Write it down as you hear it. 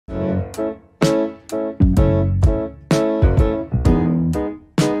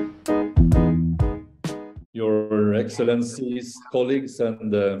Excellencies, colleagues,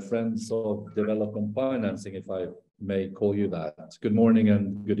 and friends of development financing, if I may call you that. Good morning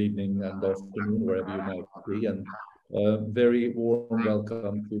and good evening and afternoon, wherever you might be, and very warm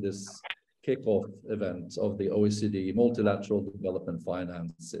welcome to this kickoff event of the OECD Multilateral Development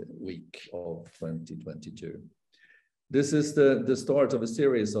Finance Week of 2022. This is the start of a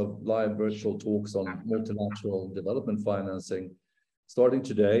series of live virtual talks on multilateral development financing, starting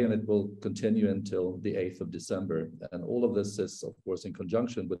today, and it will continue until the 8th of December. And all of this is, of course, in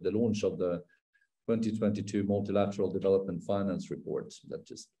conjunction with the launch of the 2022 Multilateral Development Finance Report that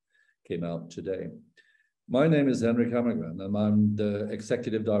just came out today. My name is Henrik Hammarskjöld, and I'm the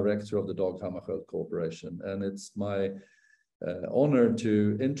Executive Director of the Hammarskjöld Corporation. And it's my honor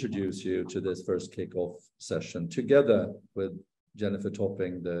to introduce you to this first kickoff session, together with Jennifer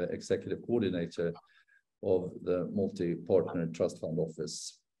Topping, the Executive Coordinator of the Multi-Partner Trust Fund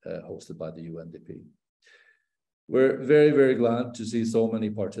Office hosted by the UNDP. We're very, very glad to see so many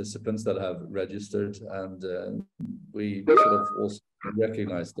participants that have registered, and we sort of also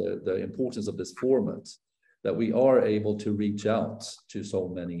recognize the importance of this format, that we are able to reach out to so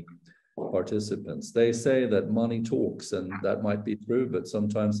many participants. They say that money talks, and that might be true, but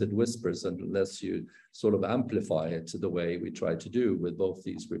sometimes it whispers unless you sort of amplify it the way we try to do with both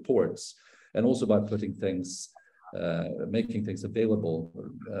these reports, and also by putting things, making things available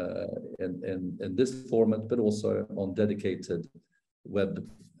in this format, but also on dedicated web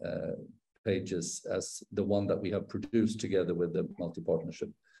pages as the one that we have produced together with the Multi-Partnership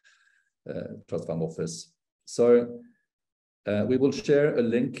Trust Fund Office. So we will share a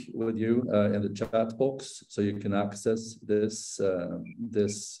link with you in the chat box, so you can access this,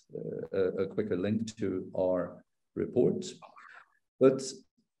 a quicker link to our report. But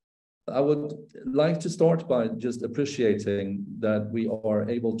I would like to start by just appreciating that we are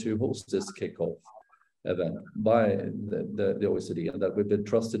able to host this kickoff event by the OECD, and that we've been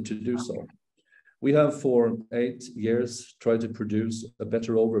trusted to do so. We have for 8 years tried to produce a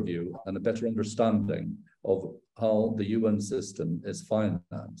better overview and a better understanding of how the UN system is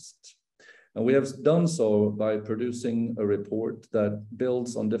financed. And we have done so by producing a report that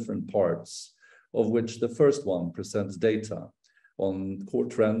builds on different parts, of which the first one presents data on core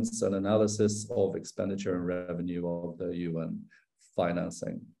trends and analysis of expenditure and revenue of the UN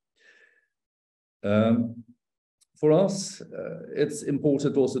financing. For us, it's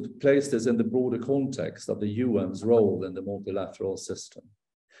important also to place this in the broader context of the UN's role in the multilateral system.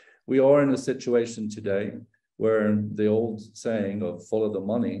 We are in a situation today where the old saying of follow the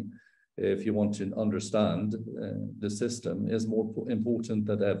money, if you want to understand the system, is more important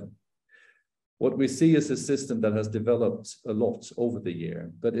than ever. What we see is a system that has developed a lot over the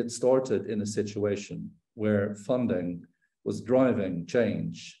year, but it started in a situation where funding was driving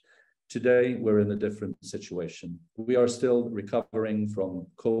change. Today, we're in a different situation. We are still recovering from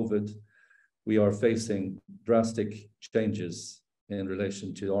COVID. We are facing drastic changes in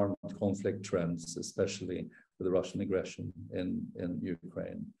relation to armed conflict trends, especially with the Russian aggression in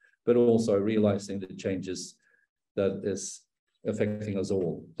Ukraine, but also realizing the changes that is affecting us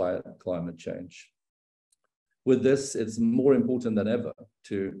all by climate change. With this, it's more important than ever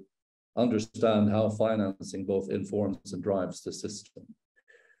to understand how financing both informs and drives the system.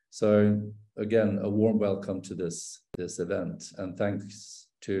 So again, a warm welcome to this event, and thanks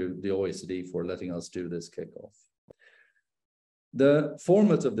to the OECD for letting us do this kickoff. The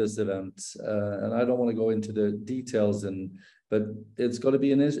format of this event, and I don't want to go into the details, but it's got to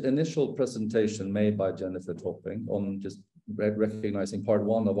be an initial presentation made by Jennifer Topping on just recognizing part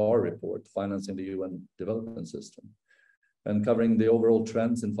one of our report, Financing the UN Development System, and covering the overall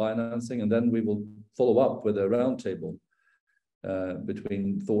trends in financing. And then we will follow up with a roundtable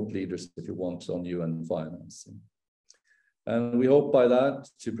between thought leaders, if you want, on UN financing. And we hope by that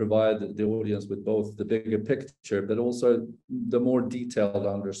to provide the audience with both the bigger picture, but also the more detailed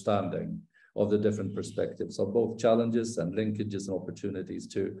understanding of the different perspectives of both challenges and linkages and opportunities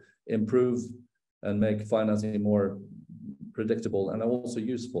to improve and make financing more predictable and also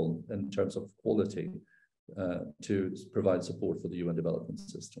useful in terms of quality to provide support for the UN development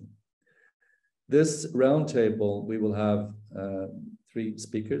system. This roundtable, we will have 3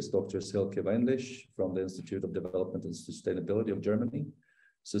 speakers: Dr. Silke Weinlich from the Institute of Development and Sustainability of Germany,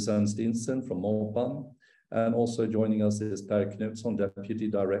 Susanne Stinsen from MOPAN, and also joining us is Per Knutsson, Deputy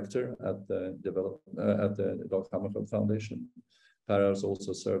Director at the Hammarskjöld Foundation. Per has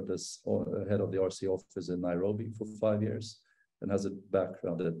also served as head of the RC office in Nairobi for 5 years and has a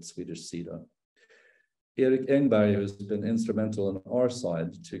background at Swedish SIDA. Erik Engberg, who's been instrumental on our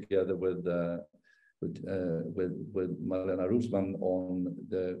side, together with Malena Rosman on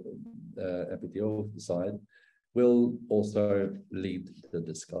the MPTF side, will also lead the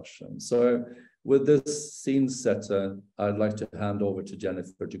discussion. So with this scene setter, I'd like to hand over to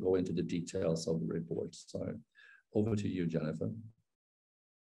Jennifer to go into the details of the report. So over to you, Jennifer.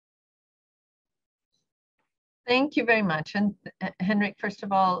 Thank you very much. And Henrik, first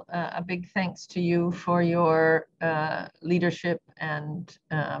of all, a big thanks to you for your leadership and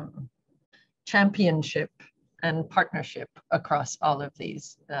championship and partnership across all of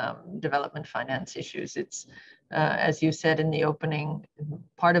these development finance issues. It's, as you said in the opening,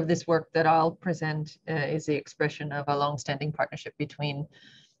 part of this work that I'll present is the expression of a long-standing partnership between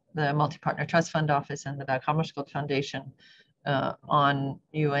the Multi-Partner Trust Fund Office and the Hammarskjöld Foundation on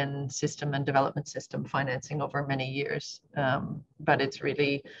UN system and development system financing over many years. But it's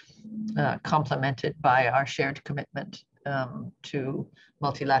really complemented by our shared commitment to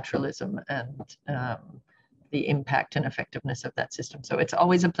multilateralism and the impact and effectiveness of that system. So it's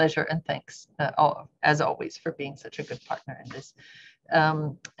always a pleasure, and thanks as always for being such a good partner in this.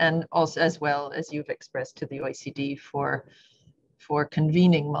 And also, as well as you've expressed, to the OECD for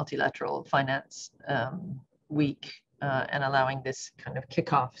convening Multilateral Finance Week and allowing this kind of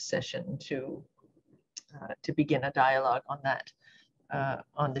kickoff session to begin a dialogue on that,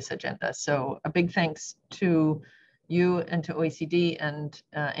 on this agenda. So a big thanks to you and to OECD, and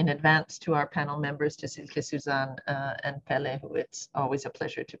in advance to our panel members, to Silke, Suzanne, and Pelle, who it's always a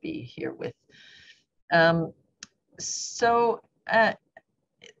pleasure to be here with. So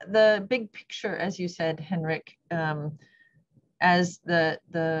the big picture, as you said, Henrik, as the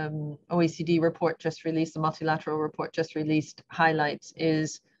OECD report just released, the multilateral report just released, highlights,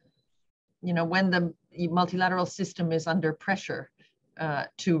 is, you know, when the multilateral system is under pressure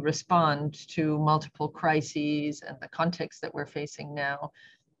to respond to multiple crises and the context that we're facing now,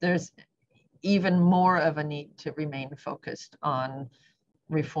 there's even more of a need to remain focused on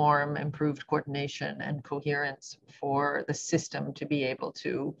reform, improved coordination, and coherence for the system to be able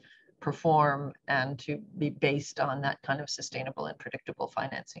to perform and to be based on that kind of sustainable and predictable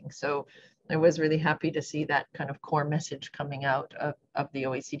financing. So I was really happy to see that kind of core message coming out of the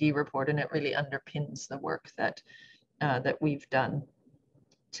OECD report, and it really underpins the work that that we've done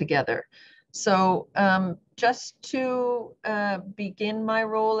together. So just to begin, my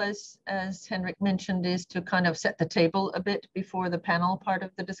role, as Henrik mentioned, is to kind of set the table a bit before the panel part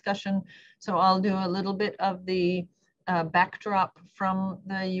of the discussion. So I'll do a little bit of the backdrop from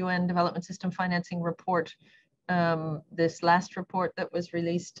the UN Development System Financing Report, this last report that was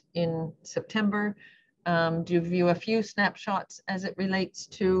released in September, give you a few snapshots as it relates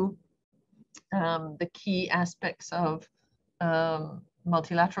to the key aspects of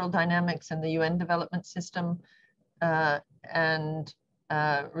multilateral dynamics and the UN development system, and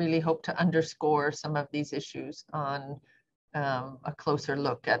really hope to underscore some of these issues on a closer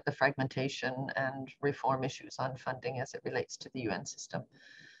look at the fragmentation and reform issues on funding as it relates to the UN system.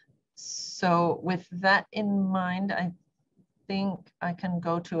 So with that in mind, I think I can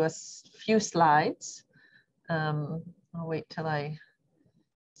go to a few slides. I'll wait till I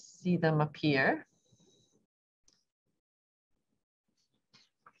see them appear.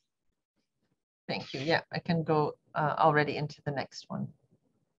 Thank you. Yeah, I can go already into the next one.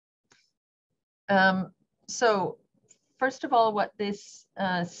 So first of all, what this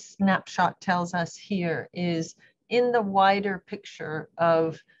snapshot tells us here is, in the wider picture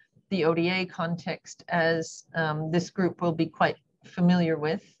of the ODA context, as this group will be quite familiar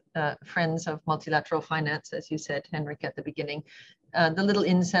with, Friends of Multilateral Finance, as you said, Henrik, at the beginning, the little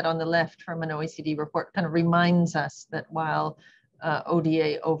inset on the left from an OECD report kind of reminds us that while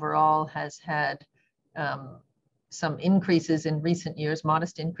ODA overall has had some increases in recent years,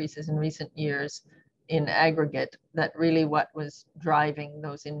 modest increases in recent years in aggregate, that really what was driving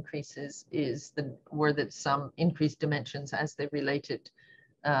those increases were some increased dimensions as they related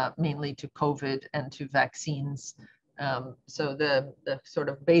mainly to COVID and to vaccines. So the sort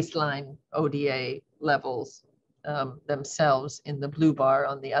of baseline ODA levels themselves in the blue bar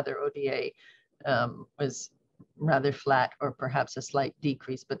on the other ODA was rather flat, or perhaps a slight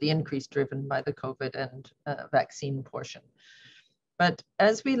decrease, but the increase driven by the COVID and vaccine portion. But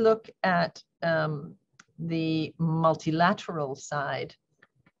as we look at the multilateral side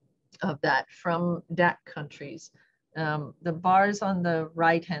of that from DAC countries, the bars on the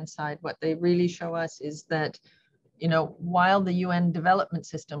right-hand side, what they really show us is that, you know, while the UN development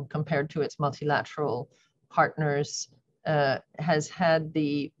system compared to its multilateral partners has had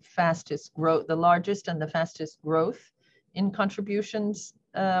the fastest growth, the largest and the fastest growth in contributions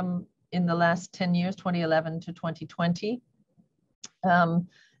in the last 10 years, 2011 to 2020.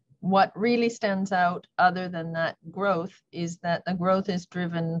 What really stands out, other than that growth, is that the growth is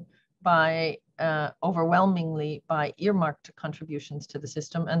driven by overwhelmingly by earmarked contributions to the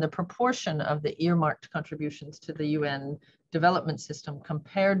system, and the proportion of the earmarked contributions to the UN development system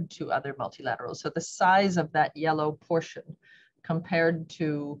compared to other multilaterals. So the size of that yellow portion compared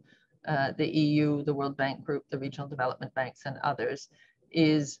to the EU, the World Bank Group, the regional development banks, and others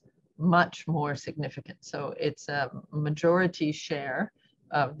is much more significant. So it's a majority share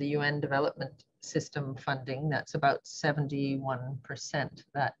of the UN development system funding. That's about 71%,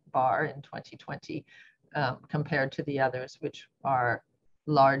 that bar in 2020, compared to the others, which are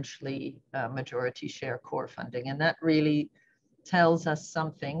largely majority share core funding. And that really tells us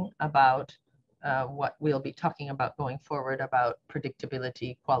something about what we'll be talking about going forward, about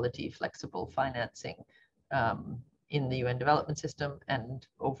predictability, quality, flexible financing in the UN development system and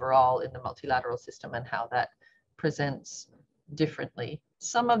overall in the multilateral system, and how that presents differently.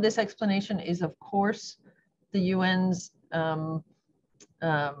 Some of this explanation is, of course, the UN's kind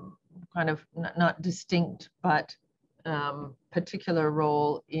of not distinct, but particular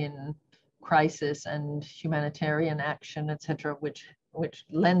role in crisis and humanitarian action, etc., which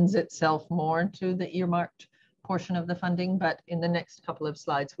lends itself more to the earmarked portion of the funding. But in the next couple of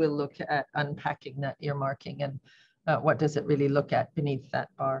slides, we'll look at unpacking that earmarking and what does it really look at beneath that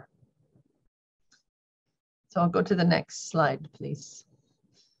bar. So I'll go to the next slide, please.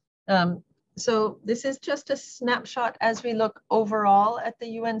 So this is just a snapshot as we look overall at the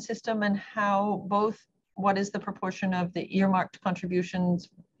UN system and how both what is the proportion of the earmarked contributions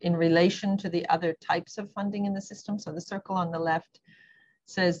in relation to the other types of funding in the system. So the circle on the left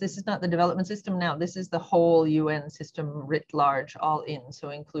says this is not the development system now, this is the whole UN system writ large, all in, so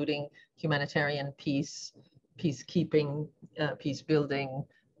including humanitarian peace, peacekeeping, peace building,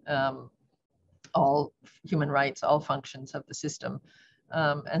 all human rights, all functions of the system.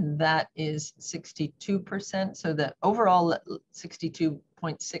 And that is 62%. So the overall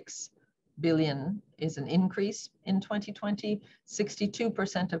 62.6 billion is an increase in 2020,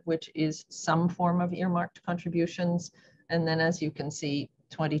 62% of which is some form of earmarked contributions. And then, as you can see,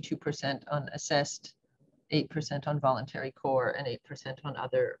 22% on assessed, 8% on voluntary core, and 8% on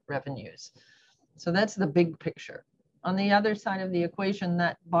other revenues. So that's the big picture. On the other side of the equation,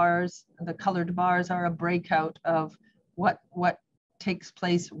 that bars, the colored bars, are a breakout of what takes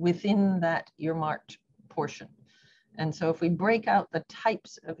place within that earmarked portion. And so if we break out the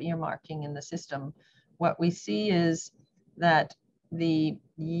types of earmarking in the system, what we see is that the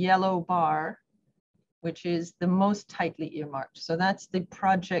yellow bar, which is the most tightly earmarked, so that's the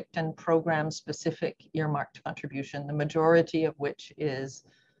project and program specific earmarked contribution, the majority of which is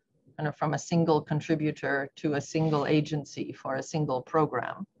kind of from a single contributor to a single agency for a single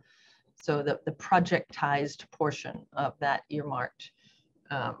program. So the projectized portion of that earmarked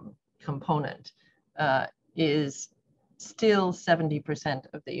component is still 70%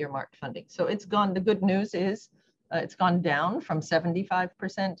 of the earmarked funding. So it's gone, the good news is it's gone down from 75%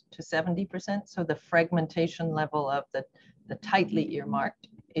 to 70%. So the fragmentation level of the tightly earmarked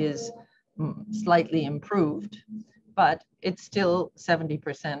is slightly improved, but it's still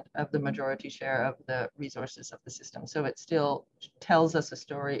 70% of the majority share of the resources of the system. So it still tells us a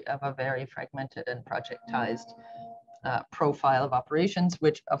story of a very fragmented and projectized profile of operations,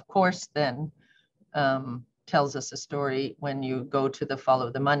 which of course then tells us a story when you go to the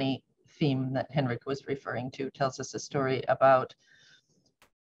follow the money theme that Henrik was referring to, tells us a story about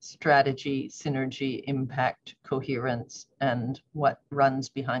strategy, synergy, impact, coherence, and what runs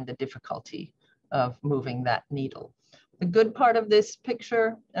behind the difficulty of moving that needle. The good part of this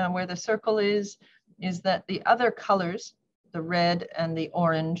picture, where the circle is that the other colors, the red and the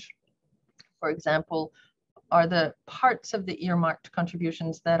orange, for example, are the parts of the earmarked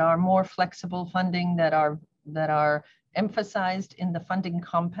contributions that are more flexible funding, that are emphasized in the funding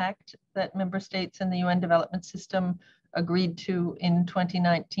compact that member states in the UN development system agreed to in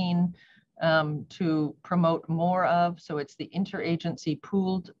 2019 to promote more of. So it's the interagency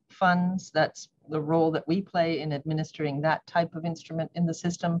pooled funds. That's the role that we play in administering that type of instrument in the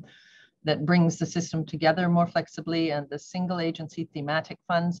system that brings the system together more flexibly, and the single agency thematic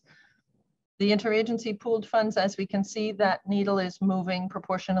funds. The interagency pooled funds, as we can see, that needle is moving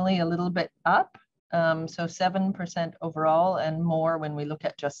proportionally a little bit up. So 7% overall and more when we look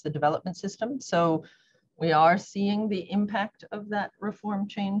at just the development system. So we are seeing the impact of that reform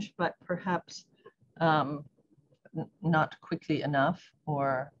change, but perhaps not quickly enough,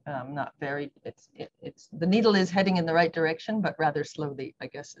 or not very, the needle is heading in the right direction, but rather slowly, I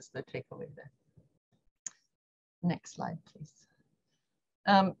guess, is the takeaway there. Next slide, please.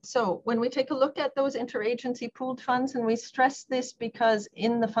 So when we take a look at those interagency pooled funds, and we stress this because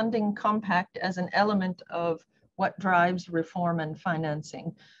in the funding compact as an element of what drives reform and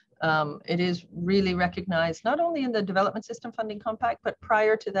financing, It is really recognized not only in the Development System Funding Compact, but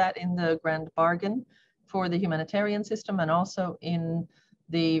prior to that in the Grand Bargain for the humanitarian system, and also in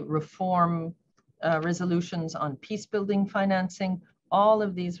the reform resolutions on peace building financing. All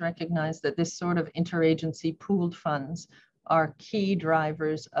of these recognize that this sort of interagency pooled funds are key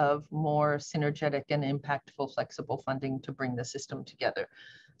drivers of more synergetic and impactful flexible funding to bring the system together.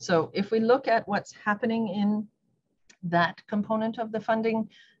 So if we look at what's happening in that component of the funding,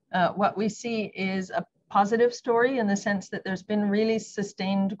 what we see is a positive story in the sense that there's been really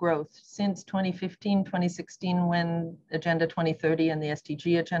sustained growth since 2015, 2016, when Agenda 2030 and the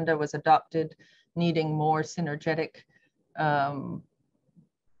SDG agenda was adopted, needing more synergetic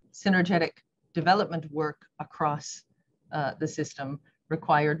development work across the system,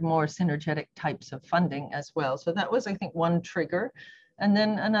 required more synergetic types of funding as well. So that was, I think, one trigger. And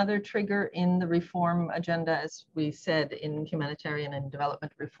then another trigger in the reform agenda, as we said, in humanitarian and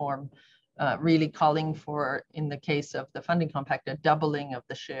development reform, really calling for, in the case of the funding compact, a doubling of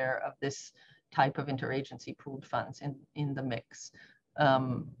the share of this type of interagency pooled funds in the mix.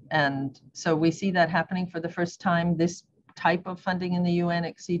 And so we see that happening for the first time. This type of funding in the UN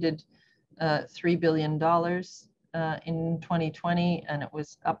exceeded $3 billion in 2020, and it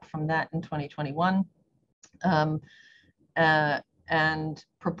was up from that in 2021. And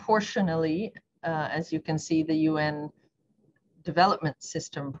proportionally, as you can see, the UN development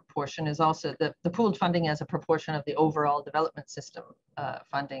system proportion is also, the pooled funding as a proportion of the overall development system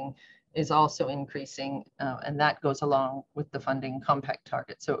funding is also increasing, and that goes along with the funding compact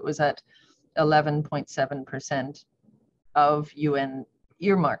target. So it was at 11.7% of UN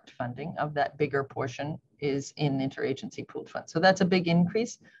earmarked funding. Of that bigger portion is in interagency pooled funds. So that's a big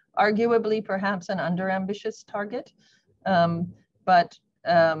increase, arguably perhaps an under-ambitious target, but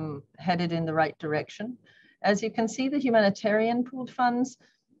headed in the right direction. As you can see, the humanitarian pooled funds,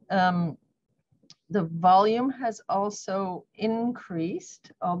 the volume has also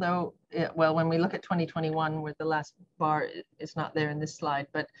increased, although, well, when we look at 2021, where the last bar is not there in this slide,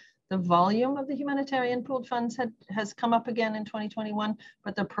 but the volume of the humanitarian pooled funds has come up again in 2021,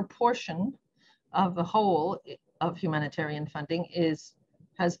 but the proportion of the whole of humanitarian funding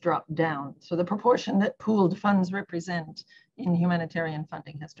has dropped down. So the proportion that pooled funds represent in humanitarian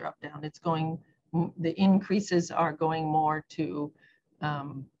funding has dropped down. It's going, the increases are going more to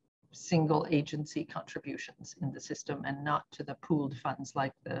single agency contributions in the system and not to the pooled funds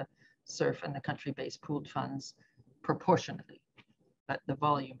like the SURF and the country-based pooled funds proportionately, but the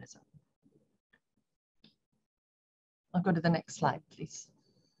volume isn't. I'll go to the next slide, please.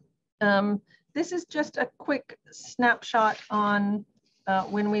 This is just a quick snapshot on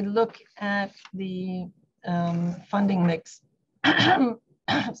when we look at the funding mix,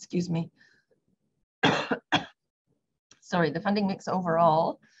 excuse me, sorry, the funding mix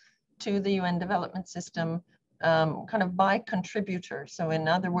overall to the UN development system, kind of by contributor. So in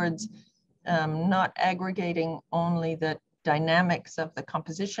other words, not aggregating only the dynamics of the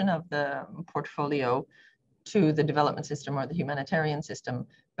composition of the portfolio to the development system or the humanitarian system,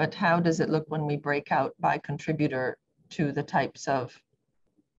 but how does it look when we break out by contributor to the types of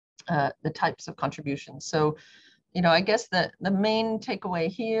contributions. So, you know, I guess the main takeaway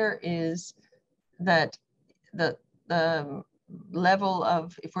here is that the level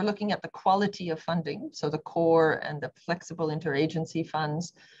of, if we're looking at the quality of funding, so the core and the flexible interagency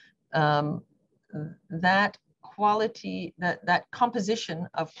funds, that quality, that composition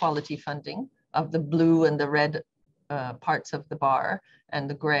of quality funding of the blue and the red parts of the bar and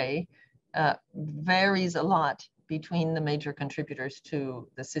the gray varies a lot between the major contributors to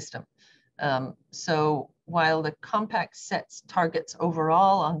the system. So while the compact sets targets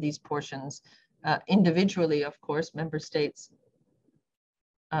overall on these portions, individually, of course, member states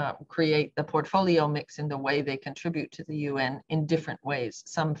create the portfolio mix in the way they contribute to the UN in different ways.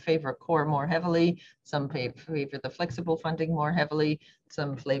 Some favor core more heavily, some favor the flexible funding more heavily,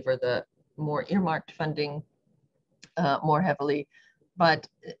 some favor the more earmarked funding more heavily. But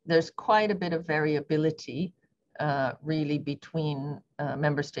there's quite a bit of variability really between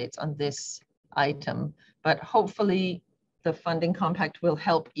member states on this item. But hopefully the funding compact will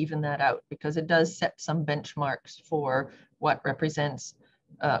help even that out, because it does set some benchmarks for what represents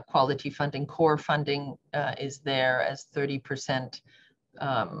quality funding. Core funding is there as 30%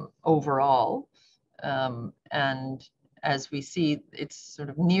 overall. And as we see, it's sort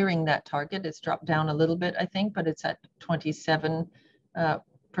of nearing that target. It's dropped down a little bit, I think, but it's at 27%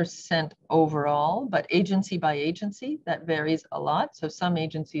 overall. But agency by agency, that varies a lot. So some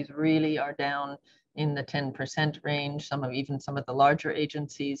agencies really are down in the 10% range. Even some of the larger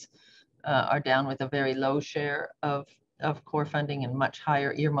agencies are down with a very low share of of core funding and much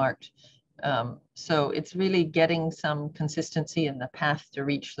higher earmarked. So it's really getting some consistency in the path to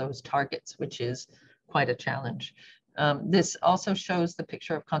reach those targets, which is quite a challenge. This also shows the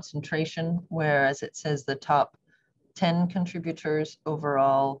picture of concentration, where, as it says, the top 10 contributors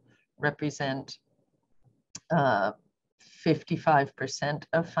overall represent 55%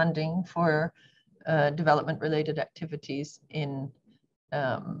 of funding for development-related activities in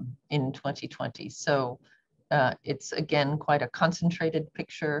 2020. So it's again quite a concentrated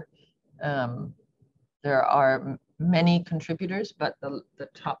picture. There are many contributors, but the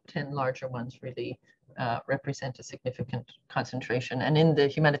top 10 larger ones really represent a significant concentration. And in the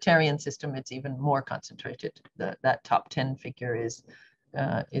humanitarian system, it's even more concentrated. That top 10 figure is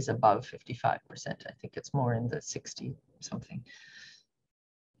above 55%. I think it's more in the 60 something.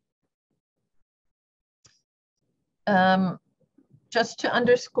 Just to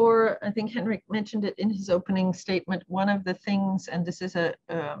underscore, I think Henrik mentioned it in his opening statement, one of the things, and this is an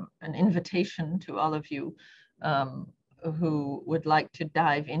invitation to all of you who would like to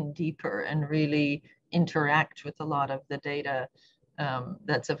dive in deeper and really interact with a lot of the data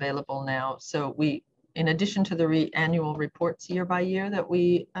that's available now. So we, in addition to the annual reports year by year that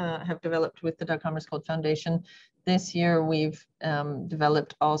we have developed with the Dag Hammarskjöld Foundation, this year we've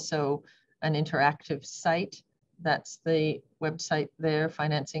developed also an interactive site. That's the website there,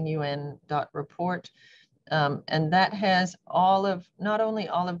 financingun.report. And that has all of, not only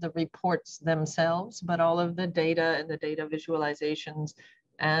all of the reports themselves, but all of the data and the data visualizations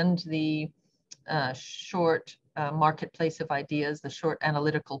and the short marketplace of ideas, the short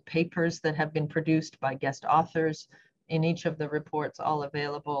analytical papers that have been produced by guest authors in each of the reports, all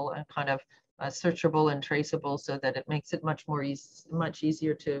available and kind of searchable and traceable, so that it makes it much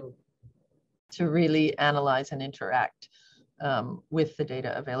easier to really analyze and interact with the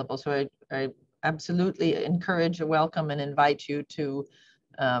data available. So I absolutely encourage, welcome, and invite you to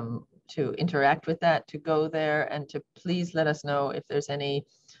interact with that, to go there, and to please let us know if there's any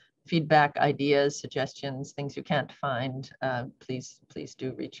feedback, ideas, suggestions, things you can't find. Please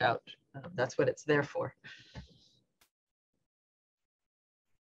do reach out. That's what it's there for.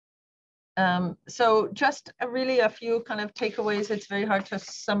 So just really a few kind of takeaways. It's very hard to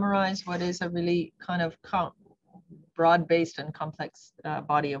summarize what is a really kind of broad-based and complex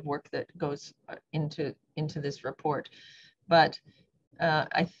body of work that goes into this report. But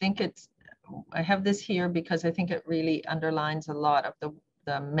I think I have this here because I think it really underlines a lot of the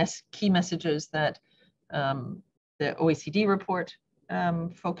key messages that the OECD report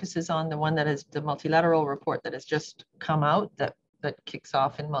focuses on, the one that is the multilateral report that has just come out, that kicks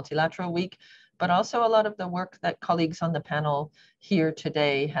off in Multilateral Week, but also a lot of the work that colleagues on the panel here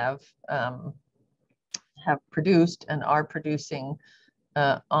today have produced and are producing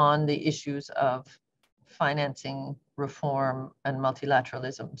on the issues of financing reform and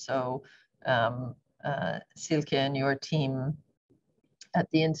multilateralism. So Silke and your team at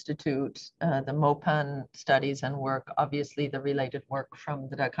the Institute, the MOPAN studies and work, obviously the related work from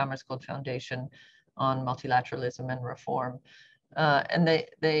the Dag Hammarskjöld Foundation on multilateralism and reform. And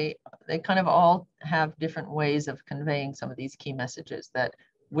they kind of all have different ways of conveying some of these key messages, that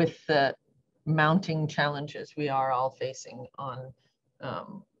with the mounting challenges we are all facing on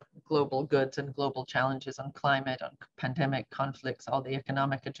global goods and global challenges on climate, on pandemic conflicts, all the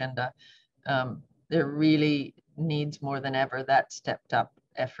economic agenda, there really needs more than ever that stepped up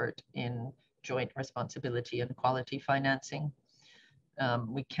effort in joint responsibility and quality financing.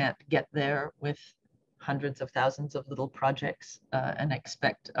 We can't get there with hundreds of thousands of little projects and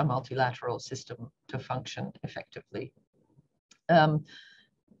expect a multilateral system to function effectively.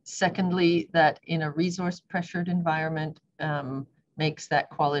 Secondly, that in a resource-pressured environment makes that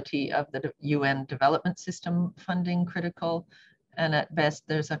quality of the UN development system funding critical. And at best,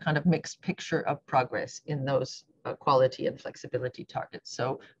 there's a kind of mixed picture of progress in those quality and flexibility targets.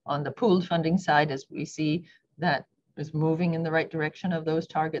 So on the pooled funding side, as we see, that is moving in the right direction of those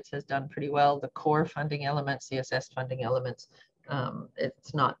targets, has done pretty well. The core funding elements, the assessed funding elements,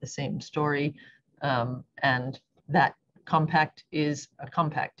 it's not the same story. And that compact is a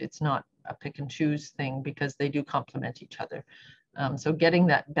compact. It's not a pick and choose thing, because they do complement each other. So getting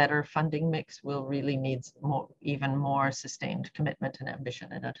that better funding mix will really need even more sustained commitment and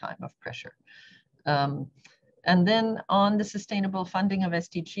ambition in a time of pressure. And then on the sustainable funding of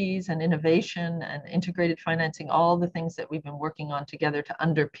SDGs and innovation and integrated financing, all the things that we've been working on together to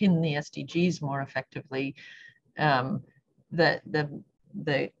underpin the SDGs more effectively, the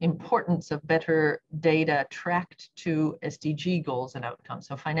importance of better data tracked to SDG goals and outcomes.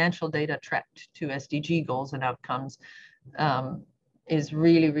 So financial data tracked to SDG goals and outcomes is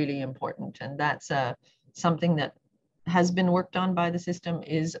really, really important. And that's something that has been worked on by the system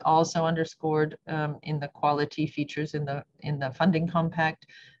is also underscored in the quality features in the funding compact,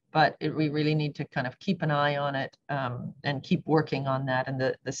 but we really need to kind of keep an eye on it and keep working on that. And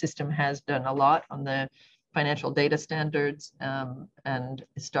the system has done a lot on the financial data standards and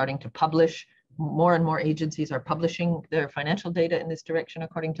is starting to publish. More and more agencies are publishing their financial data in this direction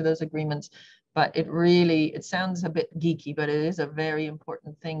according to those agreements. But it sounds a bit geeky, but it is a very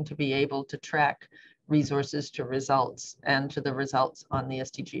important thing to be able to track resources to results and to the results on the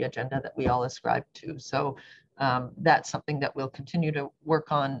SDG agenda that we all ascribe to. So that's something that we'll continue to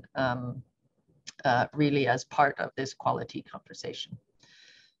work on really as part of this quality conversation.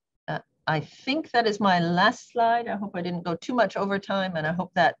 I think that is my last slide. I hope I didn't go too much over time, and I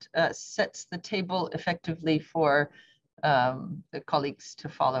hope that sets the table effectively for the colleagues to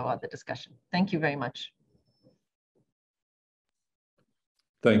follow on the discussion. Thank you very much.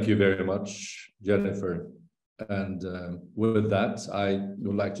 Thank you very much, Jennifer. And with that, I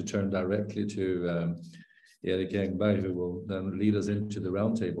would like to turn directly to Erik Engberg, who will then lead us into the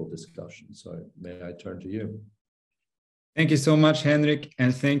roundtable discussion. So may I turn to you? Thank you so much, Henrik,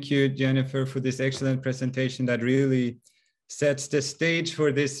 and thank you, Jennifer, for this excellent presentation that really sets the stage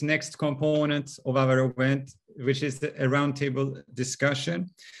for this next component of our event, which is a roundtable discussion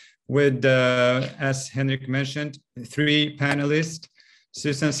with, as Henrik mentioned, 3 panelists: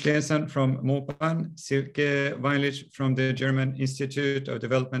 Susan Stensson from MOPAN, Silke Weinlich from the German Institute of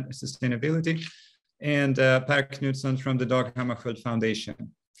Development and Sustainability, and Per Knudsen from the Dag Hammarskjöld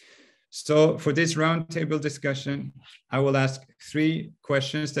Foundation. So for this roundtable discussion, I will ask 3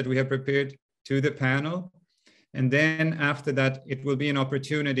 questions that we have prepared to the panel. And then after that, it will be an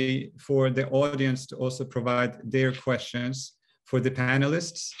opportunity for the audience to also provide their questions for the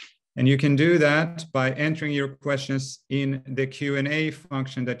panelists. And you can do that by entering your questions in the Q&A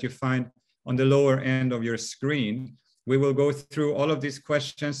function that you find on the lower end of your screen. We will go through all of these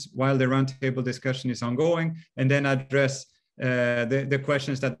questions while the roundtable discussion is ongoing, and then address the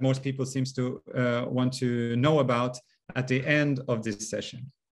questions that most people seem to want to know about at the end of this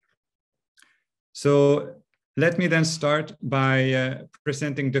session. So let me then start by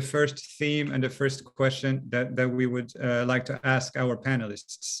presenting the first theme and the first question that we would like to ask our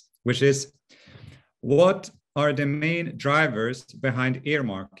panelists, which is, what are the main drivers behind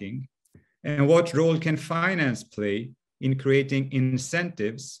earmarking, and what role can finance play in creating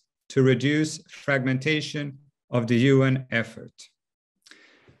incentives to reduce fragmentation of the UN effort?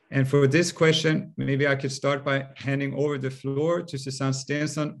 And for this question, maybe I could start by handing over the floor to Susanne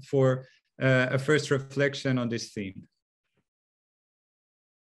Stensson for a first reflection on this theme.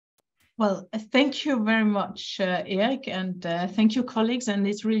 Well, thank you very much, Erik, and thank you, colleagues. And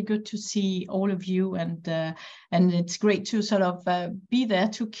it's really good to see all of you, and it's great to sort of be there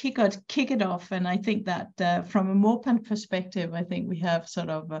to kick it off. And I think that from a MOPAN perspective, I think we have sort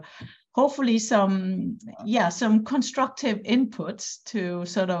of hopefully some constructive inputs to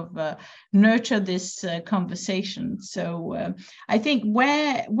sort of nurture this conversation. So I think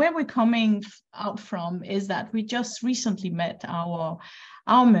where we're coming out from is that we just recently met our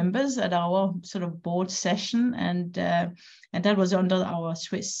members at our sort of board session, and that was under our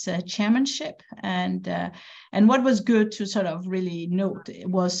Swiss chairmanship. And what was good to sort of really note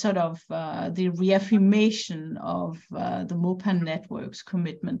was sort of the reaffirmation of the MOPAN network's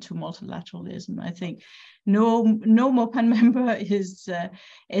commitment to multilateralism. I think no MOPAN member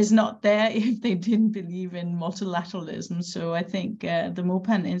is not there if they didn't believe in multilateralism. So I think the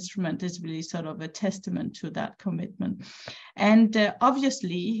MOPAN instrument is really sort of a testament to that commitment. And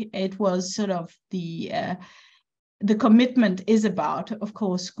obviously, it was sort of the commitment is about, of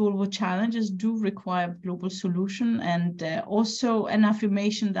course, global challenges do require global solution, and also an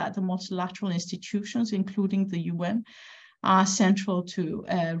affirmation that the multilateral institutions, including the UN, are central to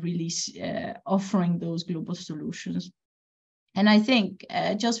really offering those global solutions. And I think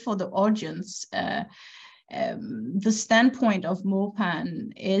just for the audience, the standpoint of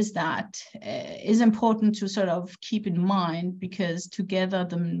MOPAN is that is important to sort of keep in mind, because together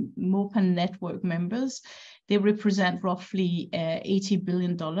the MOPAN network members, they represent roughly $80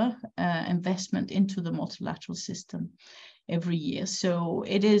 billion investment into the multilateral system every year. So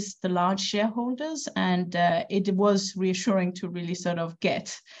it is the large shareholders, and it was reassuring to really sort of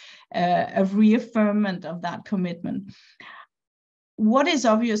get a reaffirmation of that commitment. What is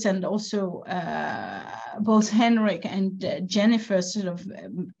obvious, and also both Henrik and Jennifer sort of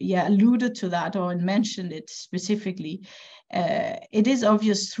alluded to that or mentioned it specifically, it is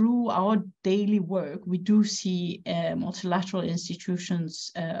obvious through our daily work, we do see multilateral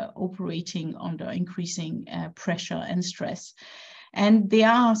institutions operating under increasing pressure and stress. And they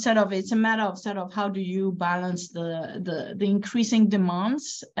are sort of, it's a matter of sort of how do you balance the increasing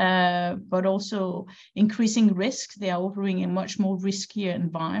demands, but also increasing risk. They are offering a much more riskier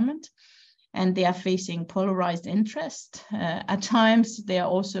environment, and they are facing polarized interest. At times, they are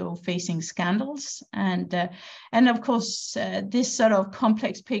also facing scandals. And of course, this sort of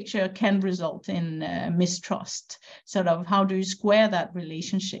complex picture can result in mistrust. Sort of how do you square that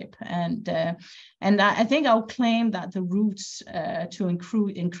relationship? And I think I'll claim that the routes to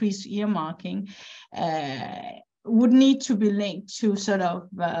increase earmarking would need to be linked to sort of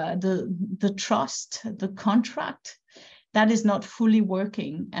the trust, the contract, that is not fully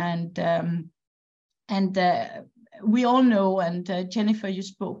working. And we all know, and Jennifer, you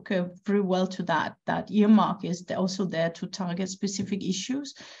spoke very well to that earmark is also there to target specific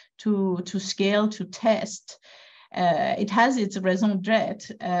issues, to scale, to test. It has its raison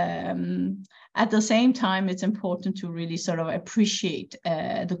d'etre. At the same time, it's important to really sort of appreciate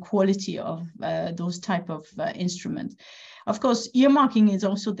the quality of those type of instruments. Of course, earmarking is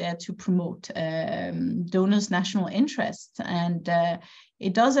also there to promote donors' national interests, and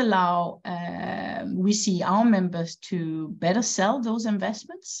it does allow, we see our members to better sell those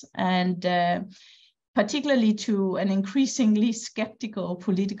investments, and particularly to an increasingly skeptical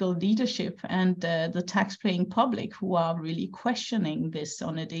political leadership and the tax-paying public who are really questioning this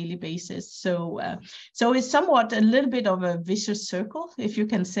on a daily basis. So it's somewhat a little bit of a vicious circle, if you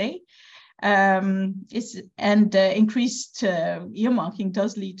can say. Increased earmarking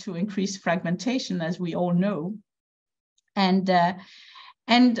does lead to increased fragmentation, as we all know.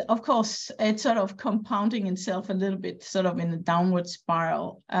 And of course, it's sort of compounding itself a little bit sort of in a downward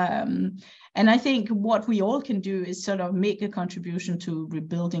spiral. And I think what we all can do is sort of make a contribution to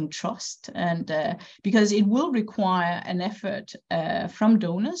rebuilding trust, and because it will require an effort from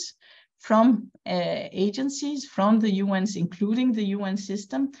donors, from agencies, from the UNs, including the UN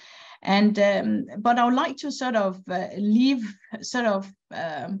system. And but I would like to sort of leave sort of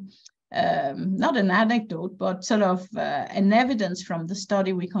not an anecdote, but sort of an evidence from the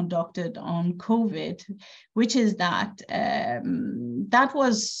study we conducted on COVID, which is that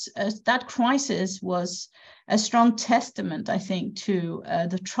that crisis was a strong testament, I think, to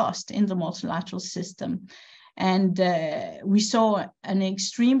the trust in the multilateral system. And we saw an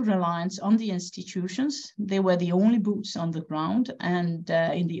extreme reliance on the institutions. They were the only boots on the ground, and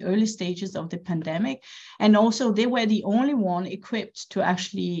in the early stages of the pandemic. And also they were the only one equipped to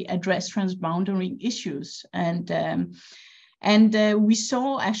actually address transboundary issues. And we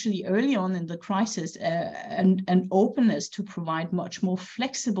saw actually early on in the crisis an openness to provide much more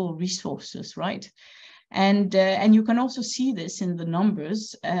flexible resources, right? And you can also see this in the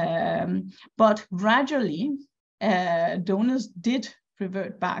numbers, but gradually donors did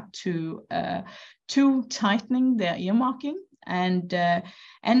revert back to tightening their earmarking, and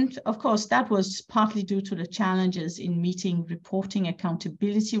of course that was partly due to the challenges in meeting reporting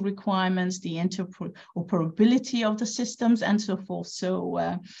accountability requirements, the interoperability of the systems, and so forth.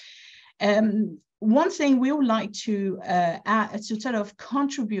 So one thing we would like to sort of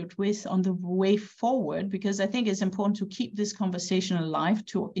contribute with on the way forward, because I think it's important to keep this conversation alive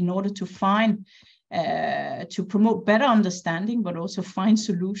in order to find, to promote better understanding, but also find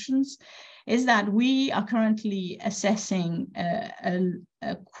solutions, is that we are currently assessing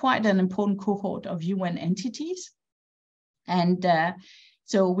quite an important cohort of UN entities. And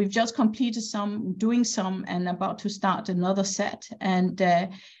so we've just completed some, doing some, and about to start another set. And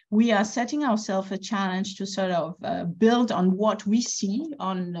we are setting ourselves a challenge to sort of build on what we see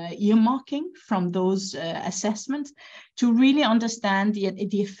on earmarking from those assessments to really understand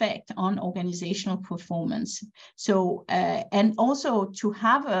the effect on organizational performance. So, and also to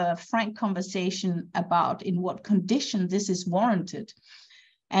have a frank conversation about in what condition this is warranted.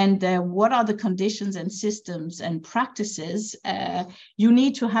 And what are the conditions and systems and practices you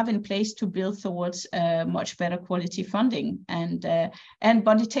need to have in place to build towards much better quality funding?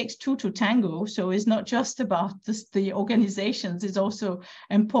 But it takes two to tango. So it's not just about the organizations. It's also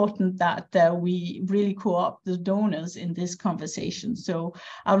important that we really co-opt the donors in this conversation. So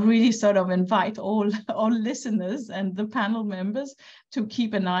I really sort of invite all listeners and the panel members to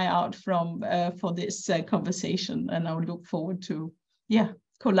keep an eye out for this conversation. And I would look forward to,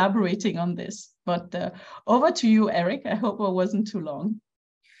 collaborating on this. But over to you, Eric. I hope it wasn't too long.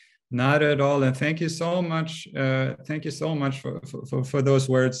 Not at all. And thank you so much. Thank you so much for those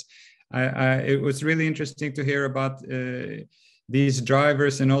words. It was really interesting to hear about these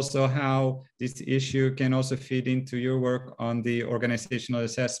drivers and also how this issue can also feed into your work on the organizational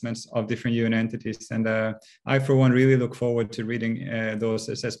assessments of different UN entities. And I, for one, really look forward to reading those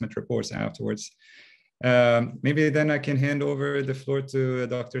assessment reports afterwards. Maybe then I can hand over the floor to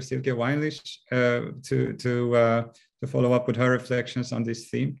Dr. Silke Weinlich to follow up with her reflections on this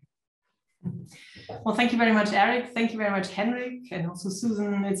theme. Well, thank you very much, Eric. Thank you very much, Henrik, and also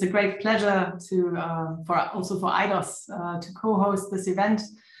Susan. It's a great pleasure to for IDOS to co-host this event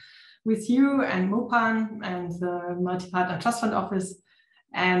with you and MOPAN and the Multi-Partner Trust Fund Office.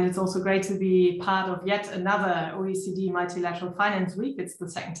 And it's also great to be part of yet another OECD Multilateral Finance Week. It's the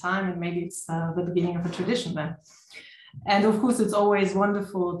second time, and maybe it's the beginning of a tradition then. And of course, it's always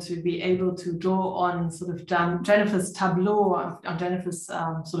wonderful to be able to draw on sort of Jennifer's tableau, on Jennifer's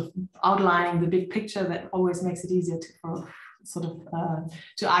sort of outlining the big picture. That always makes it easier to sort of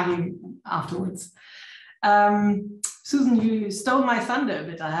to argue afterwards. Susan, you stole my thunder a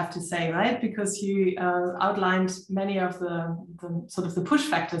bit, I have to say, right? Because you outlined many of the sort of the push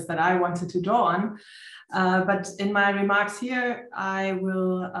factors that I wanted to draw on. But in my remarks here, I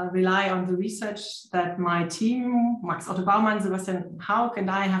will rely on the research that my team, Max Otto Baumann, Sebastian Haug, and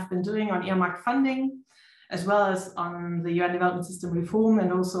I have been doing on earmarked funding, as well as on the UN Development System reform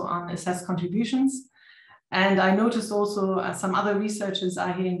and also on assessed contributions. And I noticed also some other researchers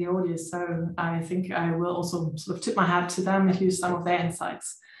are here in the audience, so I think I will also sort of tip my hat to them and use some of their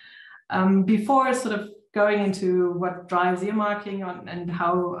insights. Before sort of going into what drives earmarking and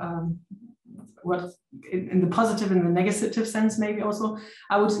how, what in the positive and the negative sense maybe also,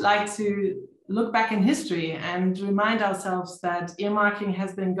 I would like to look back in history and remind ourselves that earmarking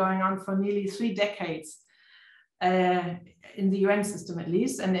has been going on for nearly 3 decades. In the UN system at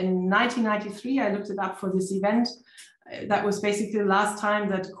least. And in 1993, I looked it up for this event. That was basically the last time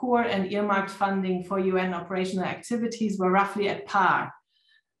that core and earmarked funding for UN operational activities were roughly at par,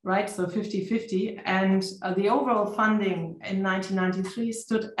 right? So 50-50. And the overall funding in 1993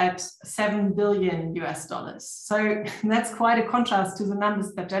 stood at $7 billion US. So that's quite a contrast to the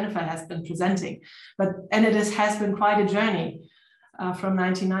numbers that Jennifer has been presenting. And it has been quite a journey from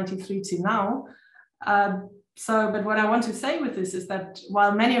 1993 to now. But what I want to say with this is that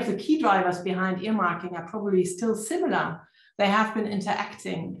while many of the key drivers behind earmarking are probably still similar, they have been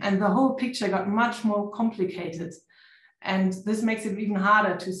interacting and the whole picture got much more complicated. And this makes it even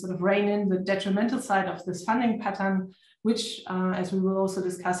harder to sort of rein in the detrimental side of this funding pattern, which, as we will also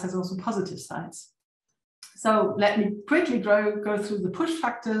discuss, has also positive sides. So let me quickly go through the push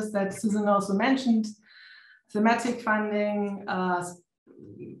factors that Susan also mentioned. Thematic funding,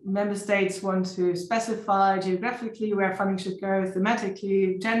 member states want to specify geographically where funding should go,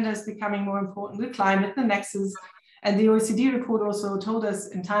 thematically, gender is becoming more important, the climate, the nexus. And the OECD report also told us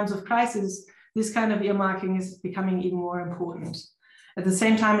in times of crisis, this kind of earmarking is becoming even more important. At the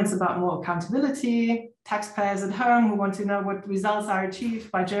same time, it's about more accountability, taxpayers at home who want to know what results are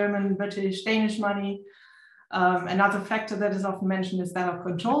achieved by German, British, Danish money. Another factor that is often mentioned is that of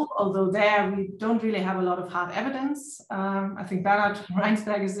control, although there we don't really have a lot of hard evidence. I think Bernhard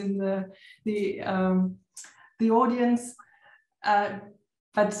Reinsberg is in the audience.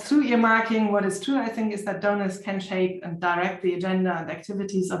 But through earmarking, what is true, I think, is that donors can shape and direct the agenda and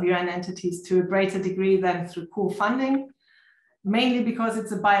activities of UN entities to a greater degree than through core funding, mainly because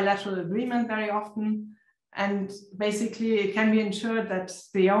it's a bilateral agreement very often. And basically, it can be ensured that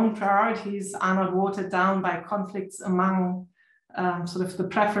the own priorities are not watered down by conflicts among sort of the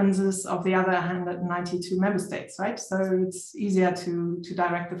preferences of the other 192 member states, right? So it's easier to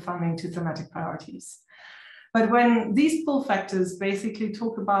direct the funding to thematic priorities. But when these pull factors basically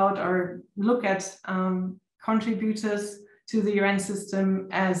talk about or look at contributors to the UN system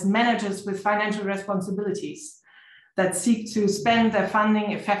as managers with financial responsibilities that seek to spend their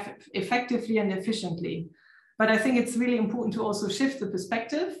funding effectively and efficiently. But I think it's really important to also shift the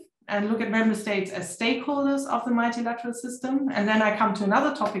perspective and look at member states as stakeholders of the multilateral system. And then I come to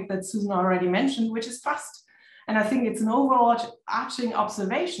another topic that Susan already mentioned, which is trust. And I think it's an overarching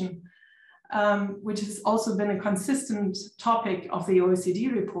observation, which has also been a consistent topic of the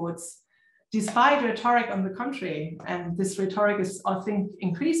OECD reports. Despite rhetoric on the contrary, and this rhetoric is, I think,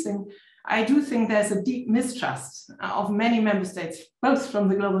 increasing, I do think there's a deep mistrust of many member states, both from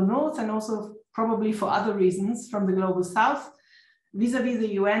the global north and also probably for other reasons from the global south, vis-a-vis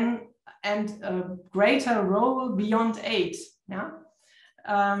the UN and a greater role beyond aid. Yeah?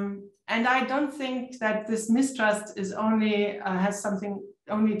 And I don't think that this mistrust is only has something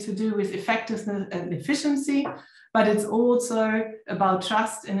only to do with effectiveness and efficiency, but it's also about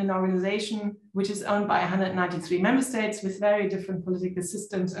trust in an organization which is owned by 193 member states with very different political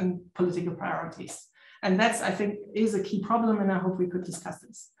systems and political priorities. And that's, I think, is a key problem, and I hope we could discuss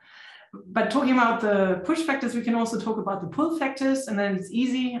this. But talking about the push factors, we can also talk about the pull factors, and then it's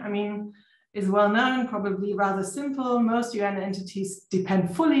easy. I mean, is well known, probably rather simple. Most UN entities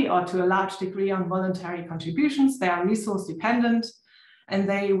depend fully or to a large degree on voluntary contributions. They are resource dependent, and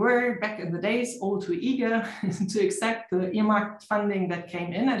they were back in the days all too eager to accept the earmarked funding that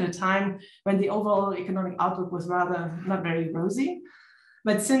came in at a time when the overall economic outlook was rather not very rosy.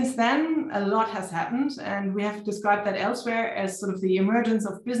 But since then, a lot has happened, and we have described that elsewhere as sort of the emergence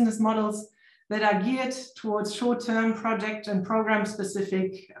of business models that are geared towards short-term project and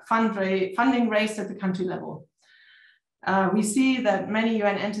program-specific funding raised at the country level. We see that many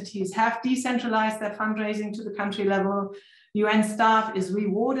UN entities have decentralized their fundraising to the country level. UN staff is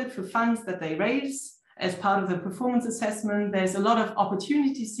rewarded for funds that they raise as part of the performance assessment. There's a lot of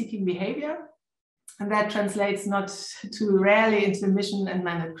opportunity-seeking behavior, and that translates not too rarely into mission and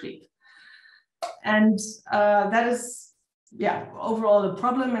mandate creep. And that is, yeah, overall a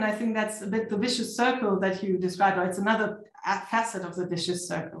problem. And I think that's a bit the vicious circle that you described, or it's another facet of the vicious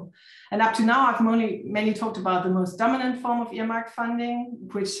circle. And up to now, I've mainly talked about the most dominant form of earmarked funding,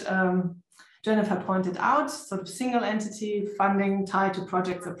 which Jennifer pointed out, sort of single entity funding tied to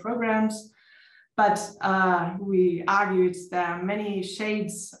projects or programs. But we argued there are many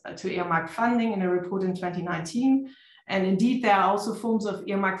shades to earmarked funding in a report in 2019. And indeed, there are also forms of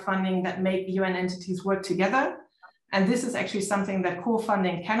earmarked funding that make UN entities work together. And this is actually something that core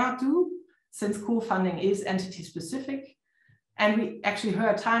funding cannot do, since core funding is entity specific. And we actually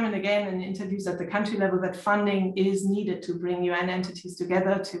heard time and again in interviews at the country level that funding is needed to bring UN entities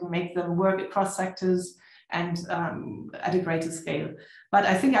together, to make them work across sectors and at a greater scale. But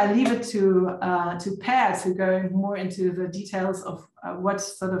I think I leave it to Per to go more into the details of what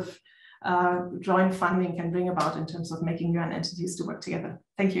sort of joint funding can bring about in terms of making UN entities to work together.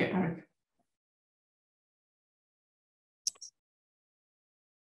 Thank you, Eric.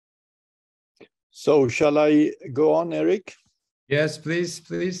 So shall I go on, Eric? Yes, please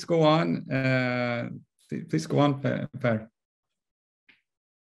go on. Please go on, Per.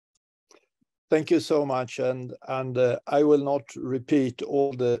 Thank you so much, and I will not repeat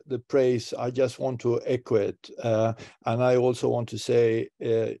all the praise. I just want to echo it, and I also want to say,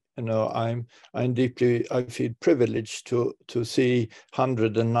 you know, I feel privileged to see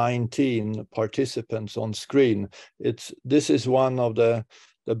 119 participants on screen. This is one of the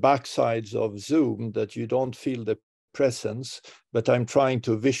backsides of Zoom, that you don't feel the presence, but I'm trying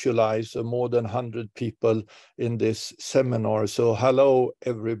to visualize more than 100 people in this seminar. So hello,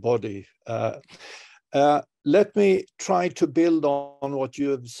 everybody. Let me try to build on what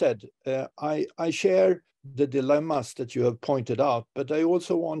you have said. I share the dilemmas that you have pointed out, but I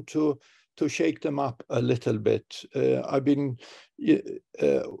also want to shake them up a little bit. I've been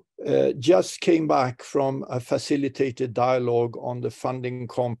just came back from a facilitated dialogue on the funding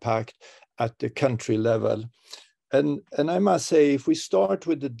compact at the country level. And I must say, if we start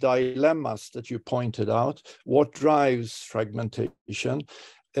with the dilemmas that you pointed out, what drives fragmentation?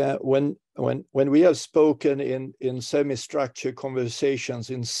 When we have spoken in semi-structured conversations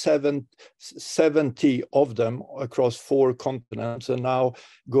in 70 of them across 4 continents, and now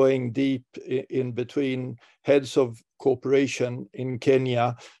going deep in between heads of cooperation in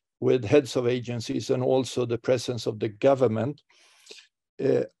Kenya with heads of agencies and also the presence of the government,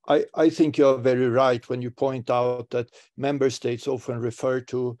 I think you're very right when you point out that member states often refer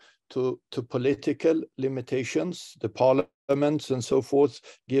to political limitations. The parliaments and so forth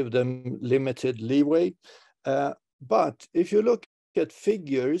give them limited leeway. But if you look at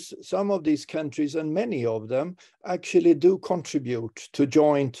figures, some of these countries, and many of them, actually do contribute to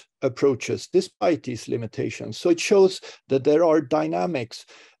joint approaches despite these limitations. So it shows that there are dynamics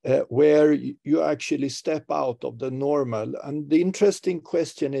where you actually step out of the normal. And the interesting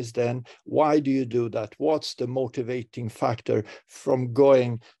question is then, why do you do that? What's the motivating factor from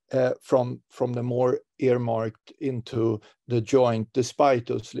going from the more earmarked into the joint despite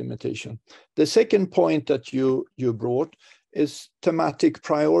those limitations? The second point that you brought is thematic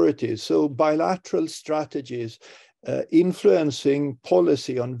priorities. So bilateral strategies influencing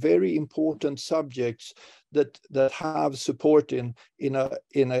policy on very important subjects that have support in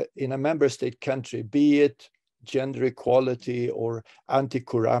a member state country, be it gender equality or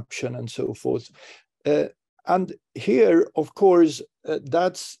anti-corruption and so forth. And here, of course,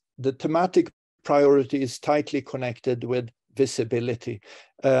 that's the thematic priority is tightly connected with visibility.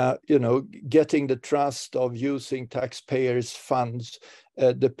 You know, getting the trust of using taxpayers' funds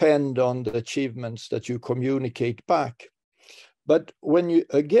depend on the achievements that you communicate back. But when you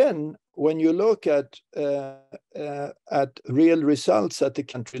look at real results at the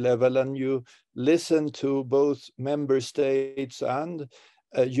country level, and you listen to both member states and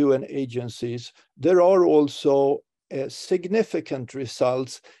UN agencies, there are also significant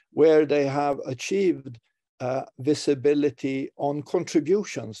results where they have achieved visibility on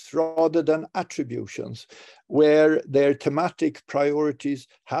contributions rather than attributions, where their thematic priorities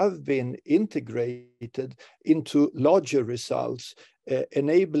have been integrated into larger results,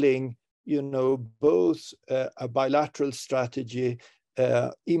 enabling, you know, both a bilateral strategy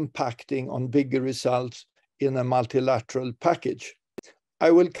impacting on bigger results in a multilateral package. I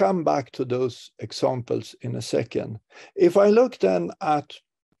will come back to those examples in a second. If I look then at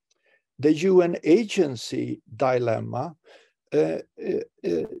the UN agency dilemma, this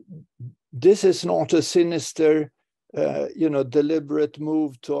is not a sinister, deliberate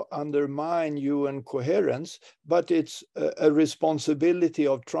move to undermine UN coherence, but it's a responsibility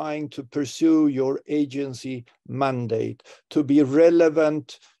of trying to pursue your agency mandate, to be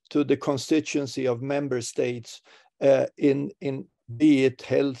relevant to the constituency of member states in be it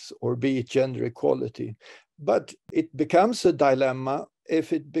health or be it gender equality. But it becomes a dilemma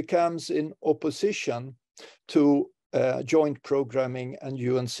if it becomes in opposition to joint programming and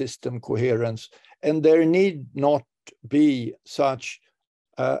UN system coherence. And there need not be such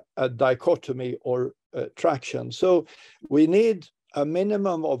a dichotomy or traction. So we need a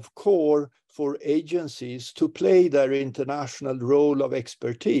minimum of core for agencies to play their international role of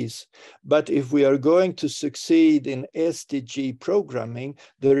expertise. But if we are going to succeed in SDG programming,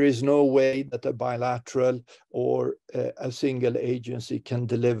 there is no way that a bilateral or a single agency can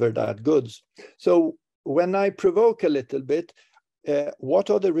deliver that goods. So when I provoke a little bit, what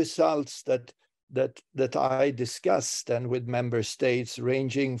are the results that I discussed then with member states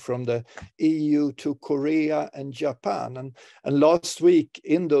ranging from the EU to Korea and Japan? And last week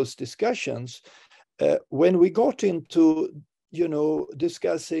in those discussions, when we got into,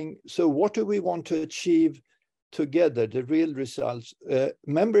 discussing, so what do we want to achieve together, the real results,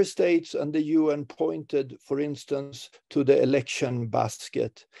 member states and the UN pointed, for instance, to the election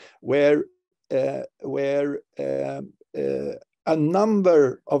basket, where a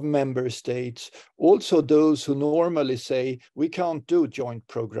number of member states, also those who normally say we can't do joint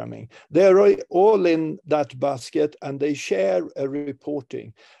programming, they're all in that basket and they share a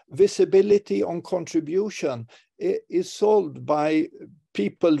reporting. Visibility on contribution is solved by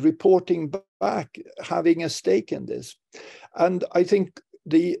people reporting back, having a stake in this. And I think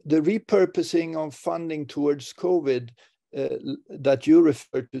the repurposing of funding towards COVID that you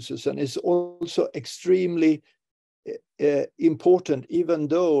referred to, Susan, is also extremely important, even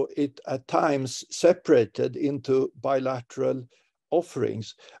though it at times separated into bilateral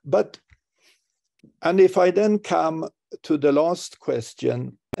offerings. And if I then come to the last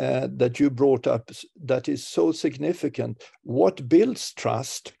question that you brought up, that is so significant, what builds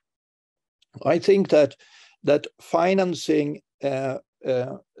trust? I think that financing,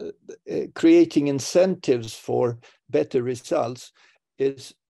 creating incentives for better results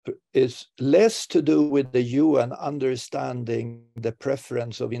is less to do with the UN understanding the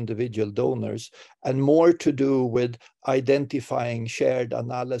preference of individual donors and more to do with identifying shared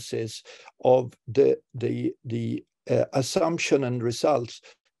analysis of the assumption and results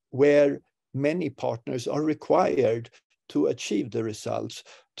where many partners are required to achieve the results,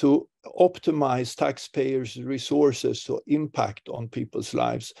 to optimize taxpayers' resources to impact on people's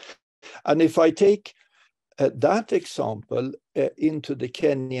lives. And if I take that example into the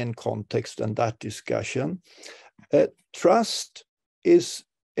Kenyan context and that discussion, trust is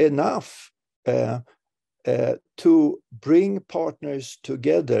enough to bring partners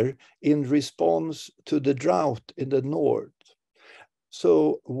together in response to the drought in the north.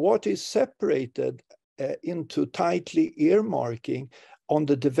 So what is separated into tightly earmarking on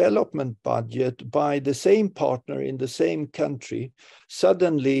the development budget by the same partner in the same country,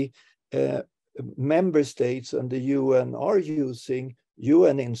 suddenly member states and the UN are using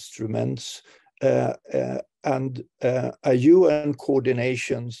UN instruments and UN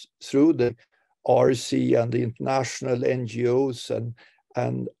coordinations through the RC and the international NGOs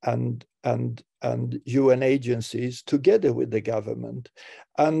and UN agencies together with the government.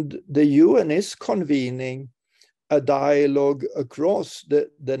 And the UN is convening a dialogue across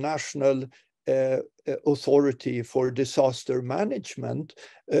the national authority for disaster management,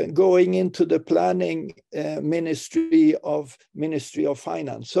 going into the planning Ministry of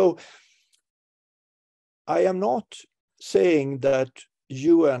Finance. So I am not saying that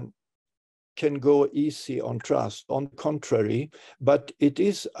UN can go easy on trust, on the contrary, but it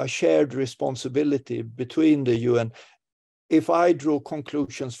is a shared responsibility between the UN. If I draw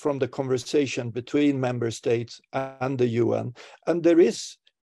conclusions from the conversation between member states and the UN, and there is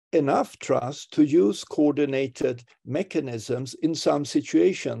enough trust to use coordinated mechanisms in some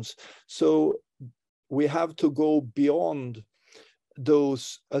situations. So we have to go beyond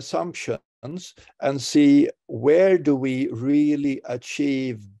those assumptions and see where do we really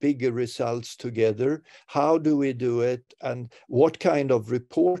achieve bigger results together, how do we do it, and what kind of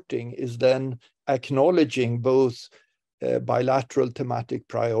reporting is then acknowledging both bilateral thematic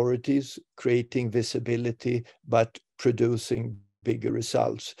priorities, creating visibility, but producing bigger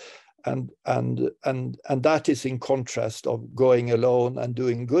results. And that is in contrast of going alone and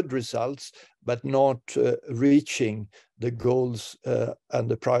doing good results, but not reaching the goals and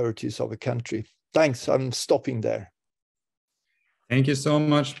the priorities of a country. Thanks, I'm stopping there. Thank you so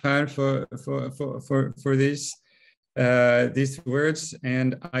much, Per, for these words.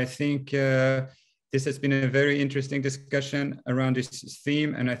 And I think this has been a very interesting discussion around this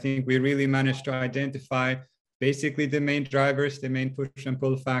theme. And I think we really managed to identify basically the main drivers, the main push and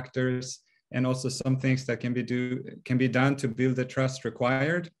pull factors, and also some things that can be done to build the trust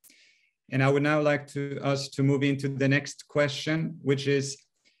required. And I would now like us to move into the next question, which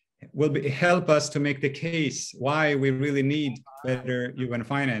will help us to make the case why we really need better UN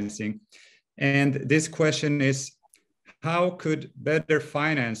financing. And this question is, how could better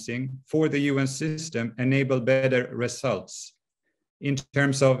financing for the UN system enable better results in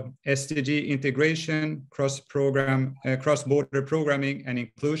terms of SDG integration, cross-border programming and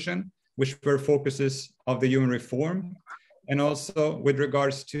inclusion, which were focuses of the UN reform, and also with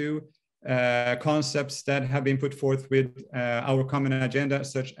regards to concepts that have been put forth with our common agenda,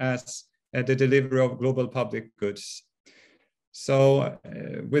 such as the delivery of global public goods. So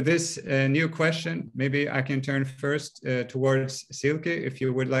with this new question, maybe I can turn first towards Silke, if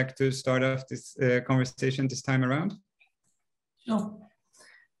you would like to start off this conversation this time around. Sure.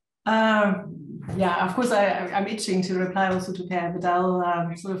 Yeah, of course, I'm itching to reply also to Per, but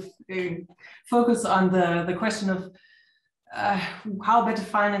I'll sort of focus on the question of how better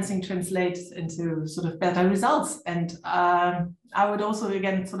financing translates into sort of better results. And I would also,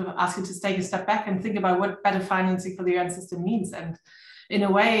 again, sort of ask you to take a step back and think about what better financing for the UN system means. And in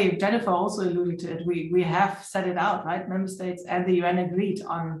a way, Jennifer also alluded to it, we have set it out, right? Member states and the UN agreed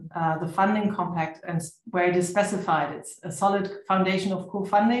on the funding compact, and where it is specified. It's a solid foundation of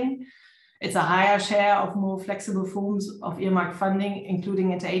co-funding. It's a higher share of more flexible forms of earmarked funding,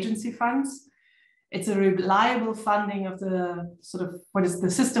 including interagency funds. It's a reliable funding of the sort of what is the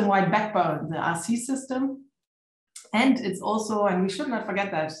system-wide backbone, the RC system. And it's also, and we should not forget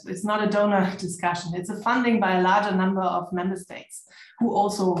that, it's not a donor discussion. It's a funding by a larger number of member states who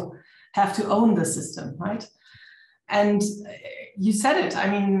also have to own the system, right? And you said it, I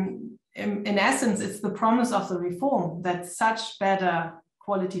mean, in essence, it's the promise of the reform that such better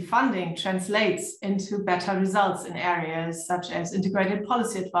quality funding translates into better results in areas such as integrated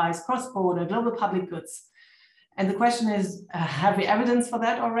policy advice, cross-border, global public goods. And the question is, have we evidence for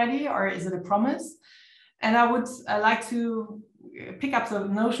that already, or is it a promise? And I would like to pick up the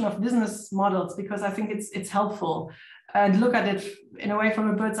notion of business models, because I think it's helpful, and look at it in a way from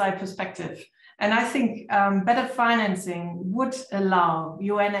a bird's eye perspective. And I think better financing would allow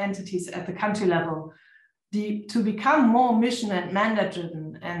UN entities at the country level to become more mission and mandate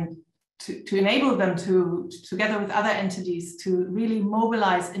driven, and to enable them to, together with other entities, to really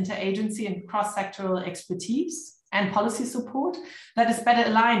mobilize interagency and cross-sectoral expertise and policy support that is better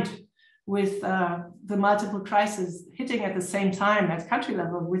aligned with the multiple crises hitting at the same time at country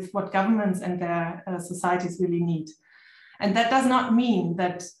level with what governments and their societies really need. And that does not mean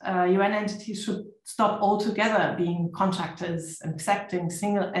that UN entities should stop altogether being contractors and accepting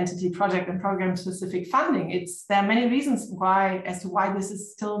single entity project and program specific funding. There are many reasons as to why this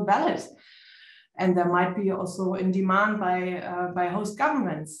is still valid. And there might be also in demand by host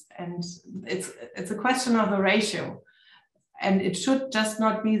governments. And it's a question of the ratio. And it should just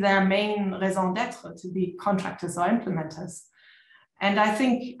not be their main raison d'etre to be contractors or implementers. And I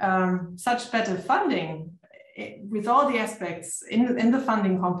think such better funding, with all the aspects in the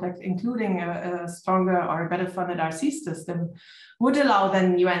funding complex, including a stronger or a better funded RC system, would allow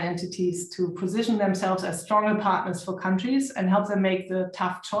then UN entities to position themselves as stronger partners for countries and help them make the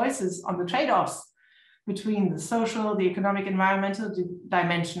tough choices on the trade-offs between the social, the economic, environmental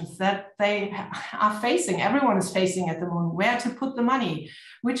dimensions that they are facing. Everyone is facing at the moment, where to put the money,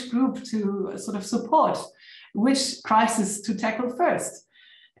 which group to sort of support, which crisis to tackle first.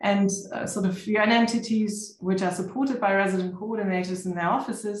 And sort of UN entities which are supported by resident coordinators in their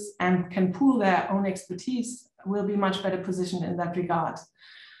offices and can pool their own expertise will be much better positioned in that regard.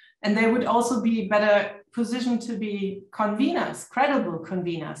 And they would also be better positioned to be conveners, credible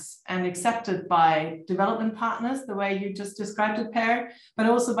conveners, and accepted by development partners, the way you just described it, Per, but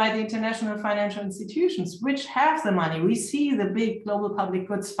also by the international financial institutions, which have the money. We see the big global public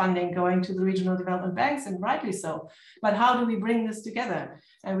goods funding going to the regional development banks, and rightly so. But how do we bring this together?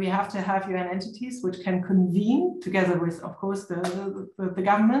 And we have to have UN entities which can convene together with, of course, the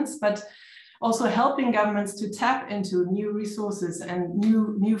governments, but also helping governments to tap into new resources and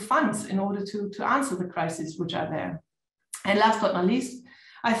new funds in order to answer the crises which are there. And last but not least,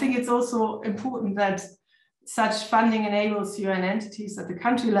 I think it's also important that such funding enables UN entities at the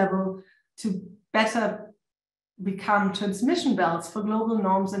country level to better become transmission belts for global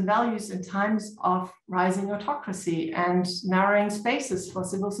norms and values in times of rising autocracy and narrowing spaces for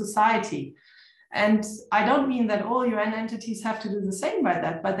civil society. And I don't mean that all UN entities have to do the same by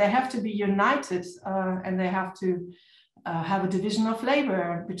that, but they have to be united and they have to have a division of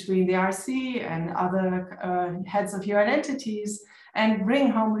labor between the RC and other heads of UN entities and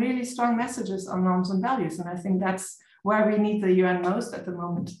bring home really strong messages on norms and values. And I think that's where we need the UN most at the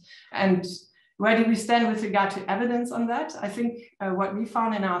moment. And where do we stand with regard to evidence on that? I think what we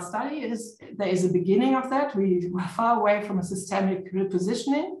found in our study is there is a beginning of that. We were far away from a systemic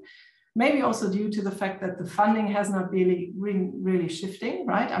repositioning. Maybe also due to the fact that the funding has not really shifting,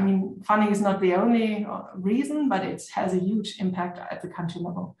 right? I mean, funding is not the only reason, but it has a huge impact at the country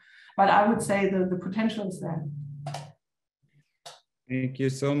level. But I would say the potential is there. Thank you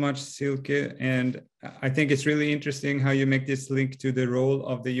so much, Silke. And I think it's really interesting how you make this link to the role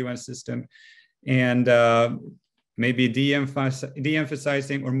of the UN system and maybe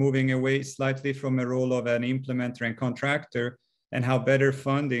de-emphasizing or moving away slightly from a role of an implementer and contractor, and how better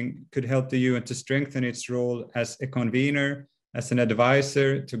funding could help the UN to strengthen its role as a convener, as an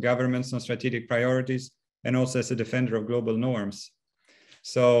advisor to governments on strategic priorities, and also as a defender of global norms.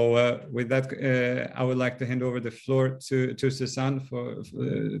 So with that, I would like to hand over the floor to Susanne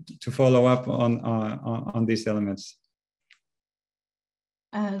to follow up on these elements.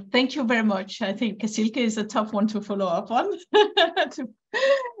 Thank you very much. I think Silke is a tough one to follow up on.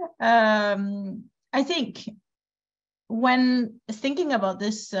 I think when thinking about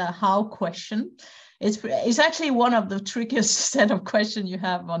this how question, it's actually one of the trickiest set of questions you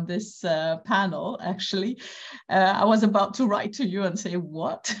have on this panel, actually. I was about to write to you and say,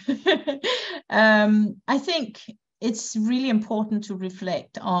 what? I think it's really important to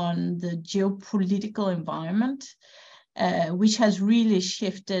reflect on the geopolitical environment, which has really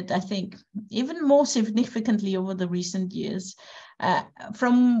shifted, I think, even more significantly over the recent years.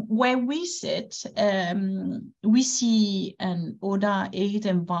 From where we sit, we see an ODA 8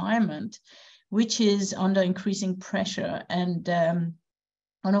 environment which is under increasing pressure. And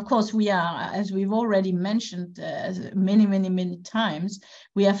of course, we are, as we've already mentioned many times,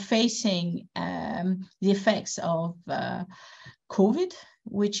 we are facing the effects of COVID,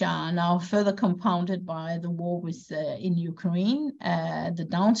 which are now further compounded by the war in Ukraine, the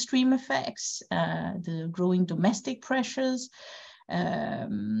downstream effects, the growing domestic pressures.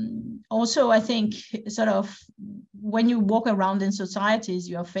 Also, I think sort of when you walk around in societies,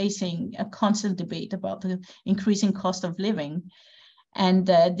 you are facing a constant debate about the increasing cost of living. And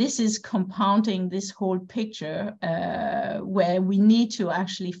this is compounding this whole picture where we need to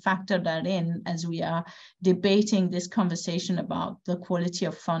actually factor that in as we are debating this conversation about the quality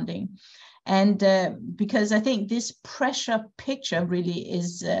of funding. And because I think this pressure picture really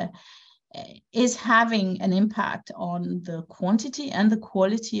is having an impact on the quantity and the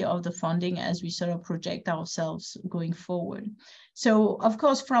quality of the funding as we sort of project ourselves going forward. So, of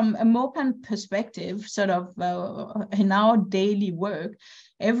course, from a MOPAN perspective, sort of in our daily work,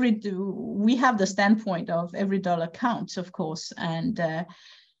 we have the standpoint of every dollar counts, of course. And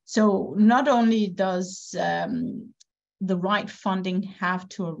so not only does the right funding have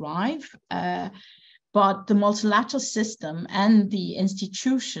to arrive, but the multilateral system and the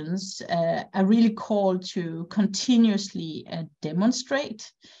institutions are really called to continuously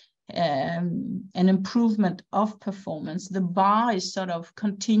demonstrate an improvement of performance. The bar is sort of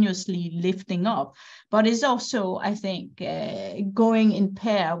continuously lifting up, but is also, I think, going in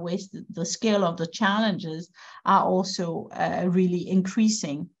pair with the scale of the challenges are also really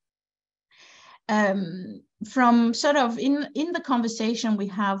increasing. From sort of in the conversation we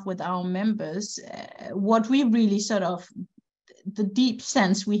have with our members, what we really sort of, the deep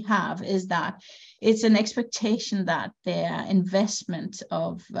sense we have is that it's an expectation that their investment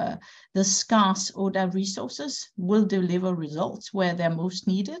of the scarce ODA resources will deliver results where they're most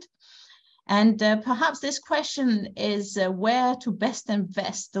needed. And perhaps this question is where to best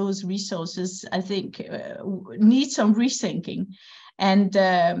invest those resources, I think, needs some rethinking.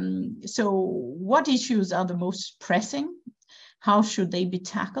 And so what issues are the most pressing? How should they be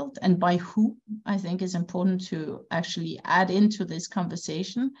tackled and by who? I think is important to actually add into this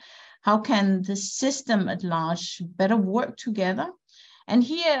conversation. How can the system at large better work together? And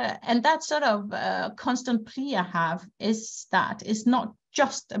here, and that sort of constant plea I have is that it's not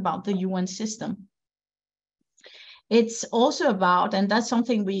just about the UN system. It's also about, and that's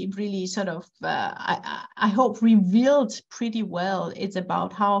something we really sort of, I hope revealed pretty well, it's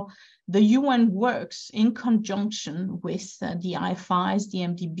about how the UN works in conjunction with the IFIs, the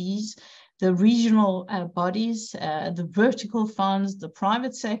MDBs, the regional bodies, the vertical funds, the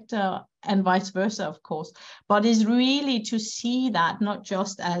private sector, and vice versa, of course, but is really to see that not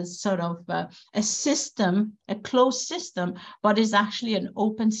just as sort of a system, a closed system, but is actually an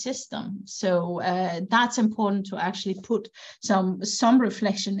open system. So that's important to actually put some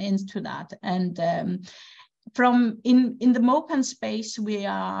reflection into that. And in the MOPAN space, we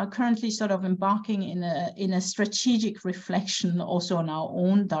are currently sort of embarking in a strategic reflection also on our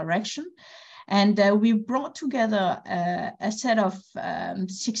own direction. And we brought together a set of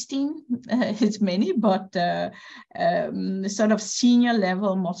 16, it's many, but sort of senior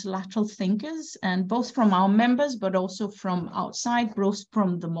level multilateral thinkers, and both from our members, but also from outside, both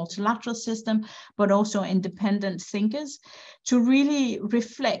from the multilateral system, but also independent thinkers, to really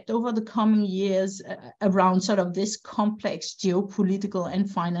reflect over the coming years around sort of this complex geopolitical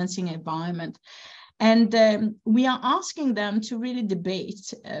and financing environment. And we are asking them to really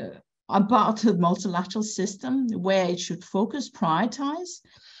debate about the multilateral system, where it should focus, prioritize.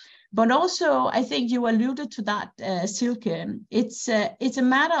 But also, I think you alluded to that, Silke, it's a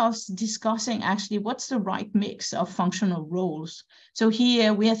matter of discussing actually what's the right mix of functional roles. So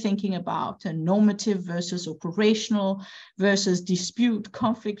here we are thinking about a normative versus operational versus dispute,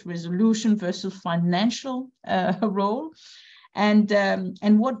 conflict resolution versus financial role. And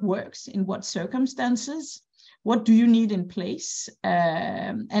what works in what circumstances. What do you need in place?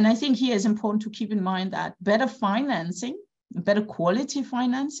 And I think here it's important to keep in mind that better financing, better quality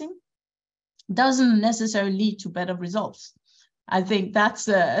financing, doesn't necessarily lead to better results. I think that's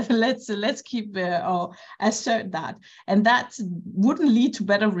let's keep or assert that, and that wouldn't lead to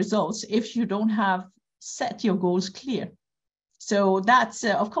better results if you don't have set your goals clear. So that's,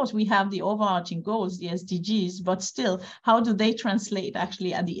 of course, we have the overarching goals, the SDGs, but still, how do they translate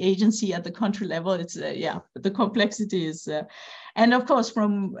actually at the agency, at the country level? It's, the complexity is, and of course,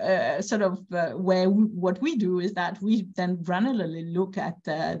 from what we do is that we then granularly look at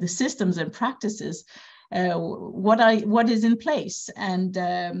the systems and practices, what is in place.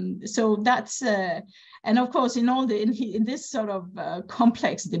 And so that's, and of course, in this sort of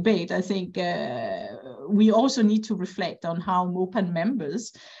complex debate, I think we also need to reflect on how MOPAN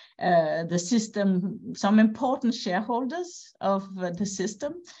members, the system, some important shareholders of the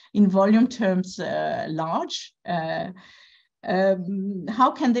system, in volume terms large,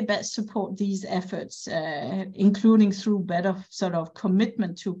 how can they best support these efforts, including through better sort of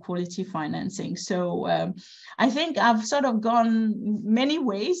commitment to quality financing? So I think I've sort of gone many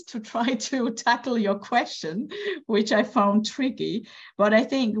ways to try to tackle your question, which I found tricky. But I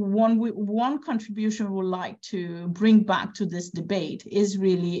think one contribution we would like to bring back to this debate is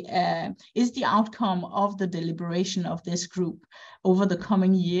really is the outcome of the deliberation of this group over the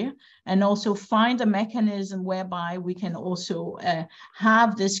coming year, and also find a mechanism whereby we can also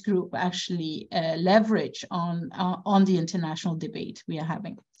have this group actually leverage on the international debate we are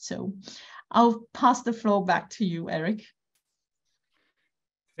having. So I'll pass the floor back to you, Eric.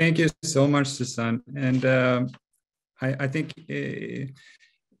 Thank you so much, Susanne. And I think it's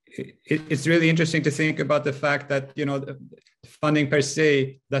really interesting to think about the fact that, you know, funding per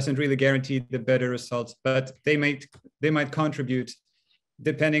se doesn't really guarantee the better results, but they might contribute,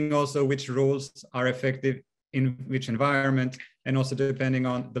 depending also which roles are effective in which environment, and also depending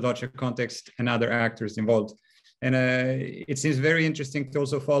on the larger context and other actors involved. And it seems very interesting to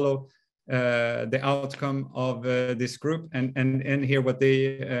also follow the outcome of this group and hear what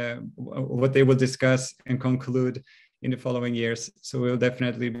they will discuss and conclude in the following years. So we'll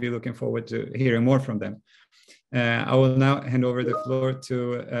definitely be looking forward to hearing more from them. I will now hand over the floor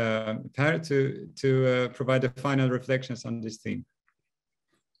to Per to provide the final reflections on this theme.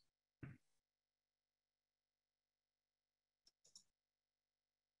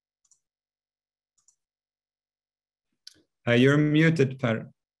 You're muted, Per.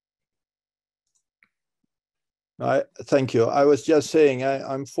 Thank you. I was just saying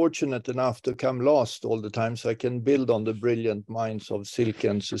I'm fortunate enough to come last all the time, so I can build on the brilliant minds of Silke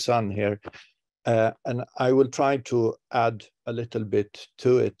and Susanne here. And I will try to add a little bit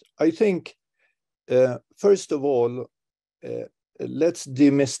to it. I think, first of all, let's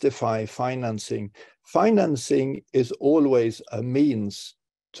demystify financing. Financing is always a means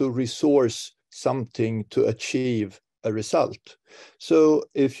to resource something to achieve a result. So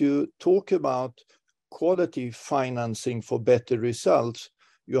if you talk about quality financing for better results,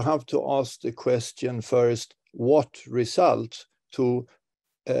 you have to ask the question first, what result, to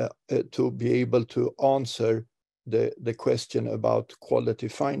be able to answer the question about quality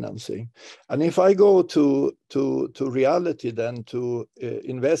financing. And if I go to reality then, to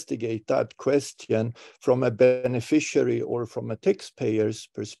investigate that question from a beneficiary or from a taxpayer's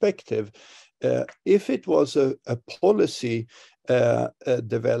perspective, if it was a policy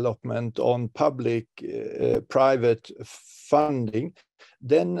development on public-private funding,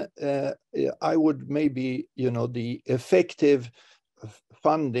 then I would maybe, the effective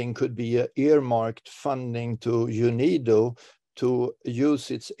funding could be an earmarked funding to UNIDO to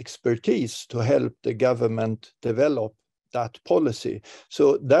use its expertise to help the government develop that policy.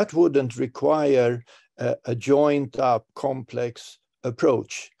 So that wouldn't require a joint up complex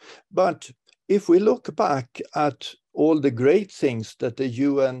approach. But if we look back at all the great things that the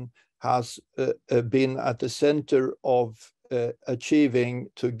UN has been at the center of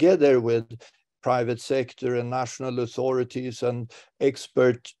achieving together with private sector and national authorities and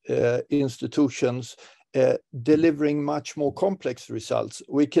expert institutions, delivering much more complex results.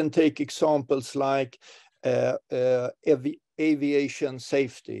 We can take examples like aviation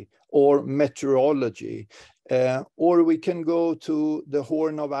safety or meteorology, or we can go to the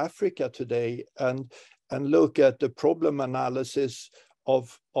Horn of Africa today and look at the problem analysis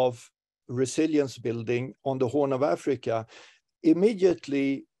of resilience building on the Horn of Africa.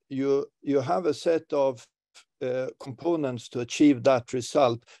 Immediately, you have a set of components to achieve that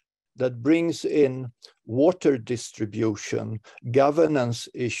result that brings in water distribution, governance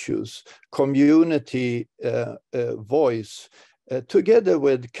issues, community voice, together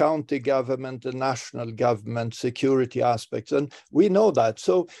with county government and national government security aspects. And we know that.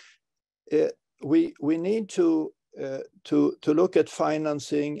 So we need to look at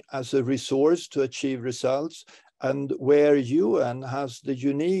financing as a resource to achieve results, and where UN has the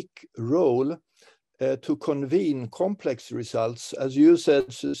unique role to convene complex results, as you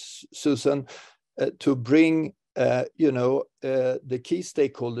said, Susan, to bring the key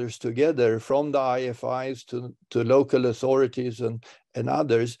stakeholders together, from the IFIs to local authorities and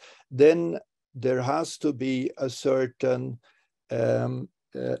others, then there has to be a certain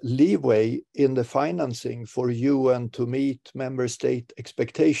leeway in the financing for UN to meet member state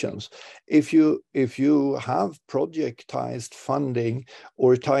expectations. If you have projectized funding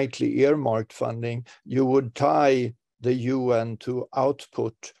or tightly earmarked funding, you would tie the UN to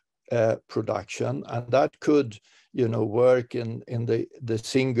output production, and that could work in the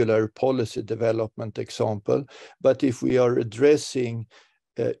singular policy development example. But if we are addressing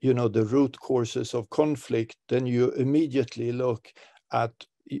the root causes of conflict, then you immediately look at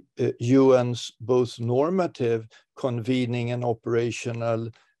UN's both normative, convening and operational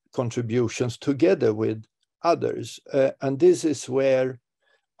contributions together with others. And this is where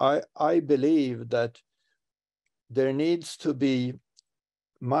I believe that there needs to be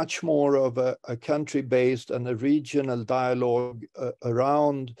much more of a country-based and a regional dialogue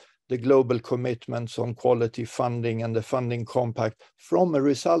around the global commitments on quality funding and the funding compact from a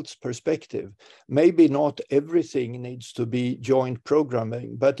results perspective. Maybe not everything needs to be joint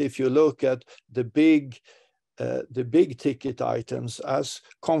programming, but if you look at the big ticket items as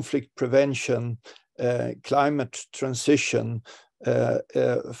conflict prevention, climate transition,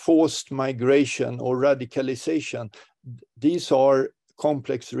 forced migration or radicalization, these are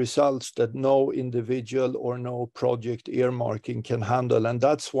complex results that no individual or no project earmarking can handle. And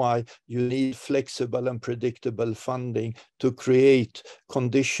that's why you need flexible and predictable funding to create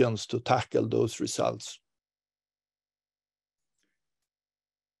conditions to tackle those results.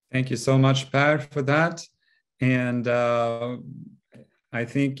 Thank you so much, Per, for that. And I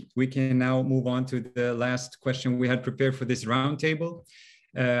think we can now move on to the last question we had prepared for this roundtable.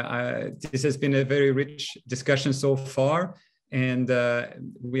 This has been a very rich discussion so far. And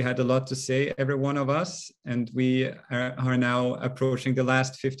we had a lot to say, every one of us, and we are now approaching the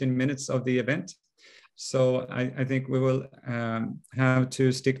last 15 minutes of the event. So I think we will have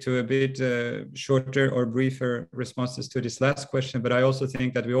to stick to a bit shorter or briefer responses to this last question, but I also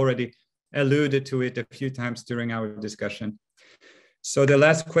think that we already alluded to it a few times during our discussion. So the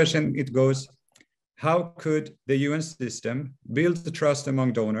last question, it goes, how could the UN system build the trust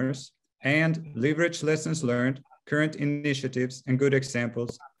among donors and leverage lessons learned, current initiatives and good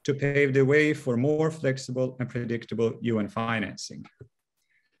examples to pave the way for more flexible and predictable UN financing?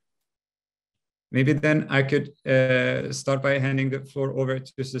 Maybe then I could start by handing the floor over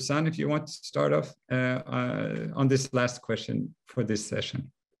to Susanne, if you want to start off on this last question for this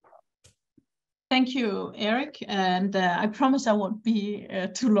session. Thank you, Eric, and I promise I won't be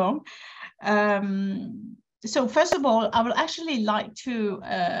too long. So first of all, I would actually like to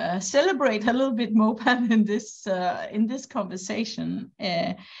celebrate a little bit MOPAN in this conversation.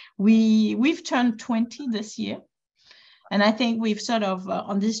 We've turned 20 this year. And I think we've sort of,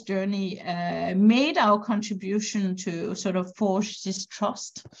 on this journey, made our contribution to sort of forge this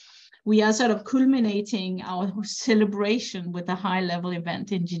trust. We are sort of culminating our celebration with a high-level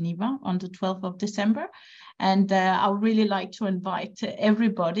event in Geneva on the 12th of December. And I would really like to invite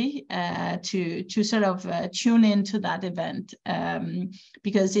everybody to sort of tune into that event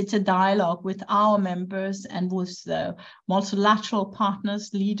because it's a dialogue with our members and with multilateral partners,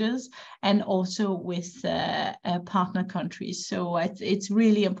 leaders, and also with partner countries. So it's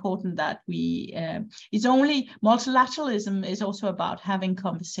really important that multilateralism is also about having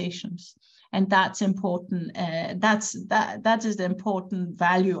conversations. And that's important. That is the important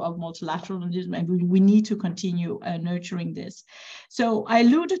value of multilateralism, and we need to continue nurturing this. So I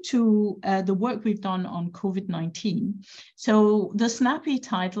alluded to the work we've done on COVID-19. So the snappy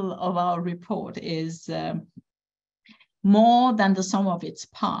title of our report is More Than the Sum of Its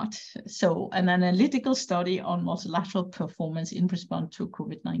Parts. So an analytical study on multilateral performance in response to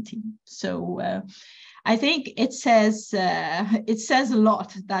COVID-19. So I think it says a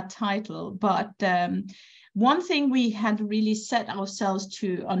lot, that title, but one thing we had really set ourselves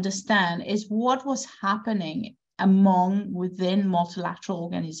to understand is what was happening within multilateral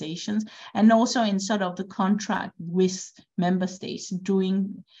organizations and also in sort of the contract with member states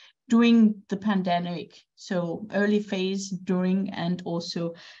during the pandemic, so early phase, during, and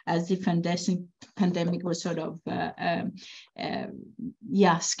also as the pandemic was sort of,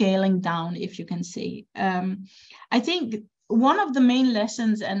 scaling down, if you can say. I think one of the main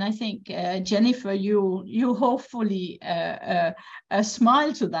lessons, and I think Jennifer, you hopefully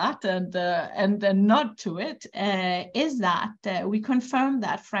smile to that and nod to it, is that we confirm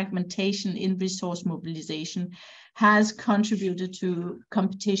that fragmentation in resource mobilization has contributed to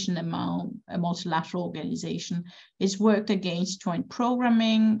competition among a multilateral organization. It's worked against joint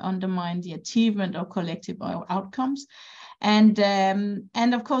programming, undermined the achievement of collective outcomes. And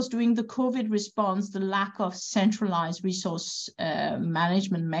of course, during the COVID response, the lack of centralized resource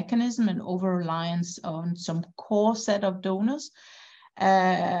management mechanism and over-reliance on some core set of donors,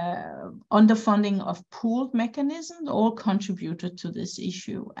 underfunding of pooled mechanisms all contributed to this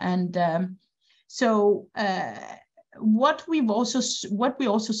issue. And what we also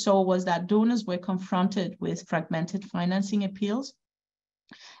saw was that donors were confronted with fragmented financing appeals,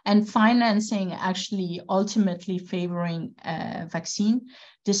 and financing actually ultimately favoring vaccine,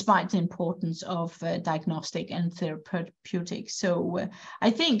 despite the importance of diagnostic and therapeutic. So I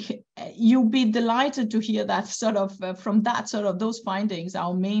think you'll be delighted to hear that sort of from those findings,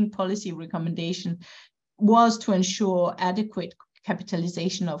 our main policy recommendation was to ensure adequate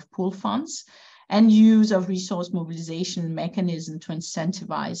capitalization of pool funds and use of resource mobilization mechanism to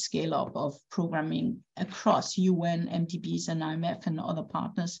incentivize scale up of programming across UN, MDBs, and IMF and other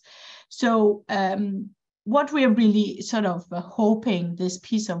partners. So what we're really sort of hoping this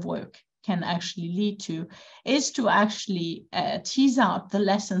piece of work can actually lead to is to actually tease out the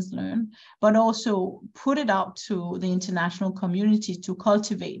lessons learned, but also put it out to the international community to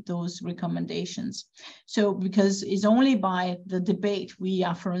cultivate those recommendations. So because it's only by the debate we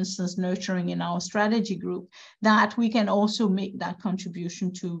are, for instance, nurturing in our strategy group that we can also make that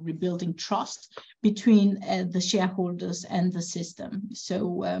contribution to rebuilding trust between the shareholders and the system.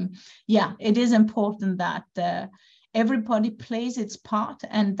 So it is important that everybody plays its part,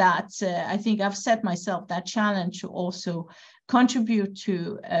 and that I think I've set myself that challenge to also contribute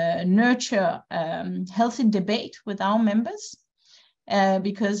to nurture healthy debate with our members,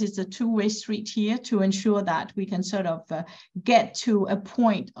 because it's a two-way street here to ensure that we can sort of get to a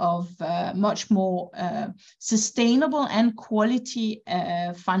point of much more sustainable and quality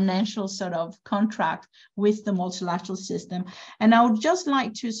financial sort of contract with the multilateral system. And I would just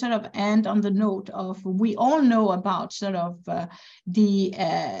like to sort of end on the note of, we all know about sort of the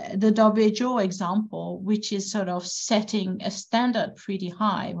WHO example, which is sort of setting a standard pretty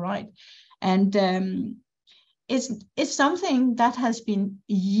high, right? And it's something that has been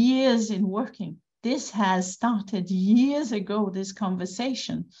years in working. This has started years ago, this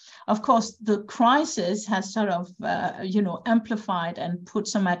conversation. Of course, the crisis has sort of, amplified and put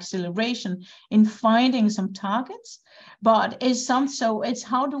some acceleration in finding some targets, but it's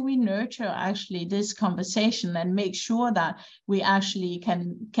how do we nurture actually this conversation and make sure that we actually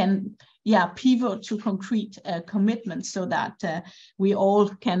can pivot to concrete commitments so that we all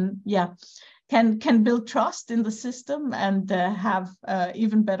can build trust in the system and have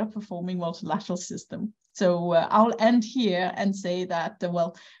even better performing multilateral system. So I'll end here and say that,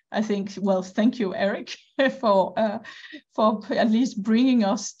 thank you, Eric, for at least bringing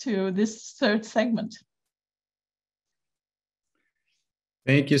us to this third segment.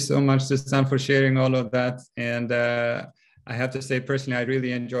 Thank you so much, Susanne, for sharing all of that. And I have to say, personally, I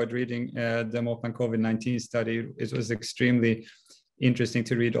really enjoyed reading the MOPAN COVID-19 study. It was extremely interesting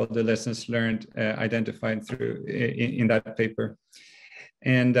to read all the lessons learned identified through in that paper.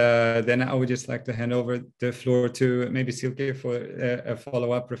 And then I would just like to hand over the floor to maybe Silke for a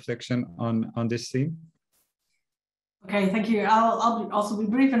follow-up reflection on this theme. Okay, thank you. I'll also be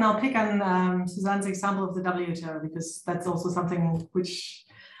brief, and I'll pick on Susanne's example of the WHO, because that's also something which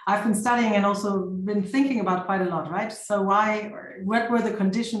I've been studying and also been thinking about quite a lot, right? So what were the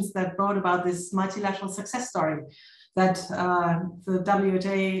conditions that brought about this multilateral success story that the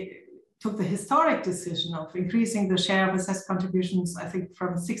WHO took the historic decision of increasing the share of assessed contributions, I think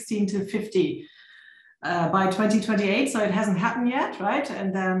from 16 to 50 by 2028. So it hasn't happened yet, right?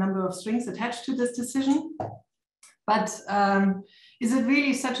 And there are a number of strings attached to this decision. But is it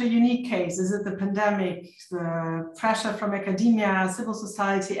really such a unique case? Is it the pandemic, the pressure from academia, civil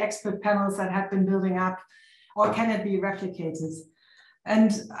society, expert panels that have been building up, or can it be replicated?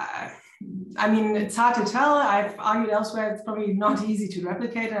 And I mean, it's hard to tell. I've argued elsewhere it's probably not easy to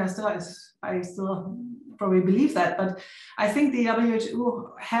replicate, and I still probably believe that. But I think the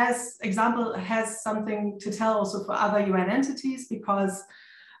WHO has something to tell also for other UN entities, because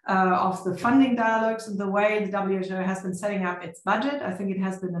of the funding dialogues and the way the WHO has been setting up its budget. I think it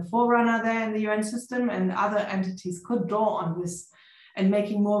has been a forerunner there in the UN system, and other entities could draw on this and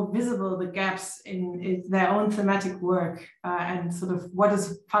making more visible the gaps in their own thematic work and sort of what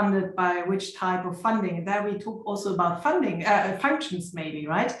is funded by which type of funding. And there we talk also about funding functions maybe,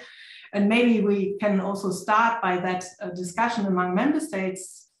 right? And maybe we can also start by that discussion among member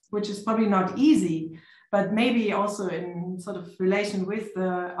states, which is probably not easy, but maybe also in sort of relation with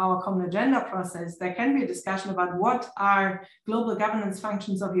our common agenda process, there can be a discussion about what are global governance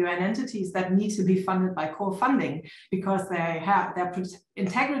functions of UN entities that need to be funded by core funding, because their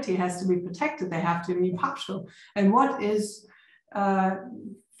integrity has to be protected, they have to be impartial. And what is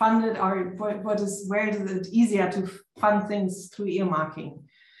funded, or where is it easier to fund things through earmarking?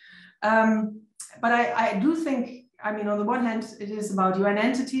 But I do think, I mean, on the one hand, it is about UN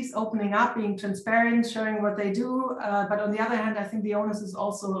entities opening up, being transparent, showing what they do. But on the other hand, I think the onus is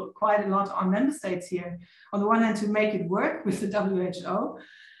also quite a lot on member states here. On the one hand, to make it work with the WHO,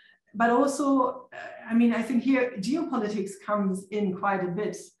 but also, I mean, I think here geopolitics comes in quite a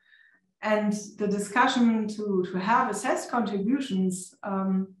bit. And the discussion to have assessed contributions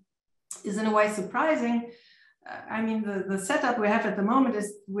is in a way surprising. I mean, the setup we have at the moment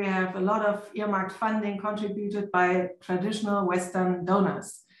is we have a lot of earmarked funding contributed by traditional Western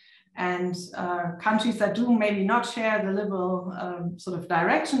donors, and countries that do maybe not share the liberal sort of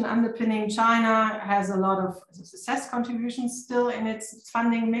direction underpinning. China has a lot of assessed contributions still in its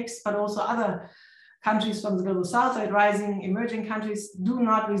funding mix, but also other countries from the global south, like rising emerging countries, do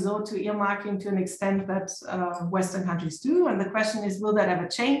not resort to earmarking to an extent that Western countries do. And the question is, will that ever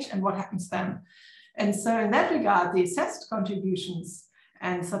change, and what happens then? And so in that regard, the assessed contributions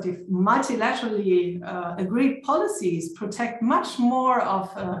and sort of multilaterally agreed policies protect much more of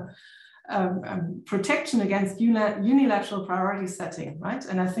protection against unilateral priority setting, right?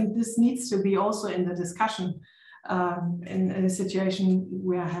 And I think this needs to be also in the discussion in a situation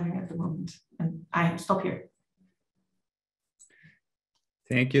we are having at the moment. And I stop here.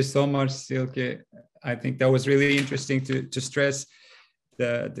 Thank you so much, Silke. I think that was really interesting to stress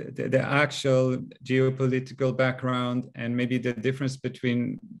the actual geopolitical background, and maybe the difference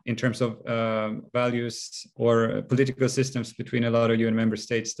between, in terms of values or political systems between a lot of UN member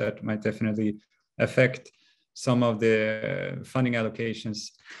states, that might definitely affect some of the funding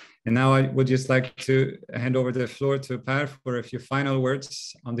allocations. And now I would just like to hand over the floor to Per for a few final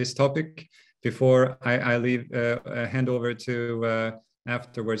words on this topic before I hand over to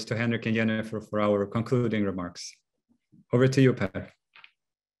afterwards to Henrik and Jennifer for our concluding remarks. Over to you, Per.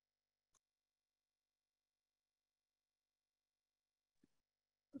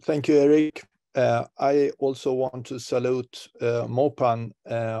 Thank you, Eric. I also want to salute MOPAN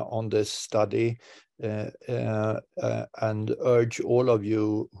on this study and urge all of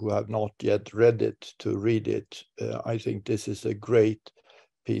you who have not yet read it to read it. I think this is a great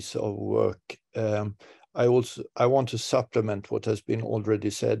piece of work. I want to supplement what has been already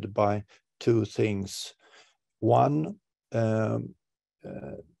said by two things. One,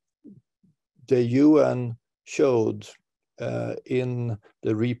 the UN showed in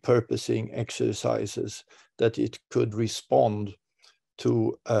the repurposing exercises that it could respond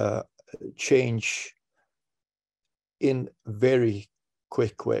to change in very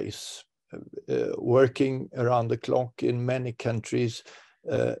quick ways, working around the clock in many countries,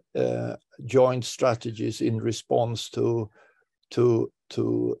 joint strategies in response to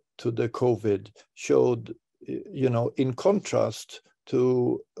the COVID showed, in contrast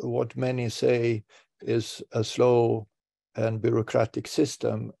to what many say is a slow and bureaucratic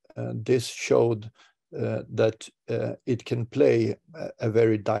system, this showed that it can play a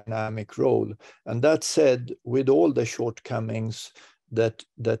very dynamic role. And that said, with all the shortcomings that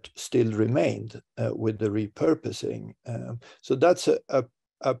still remained with the repurposing. So that's a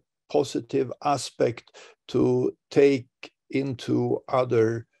positive aspect to take into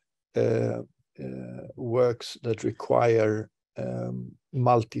other works that require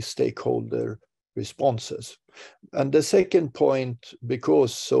multi-stakeholder responses. And the second point,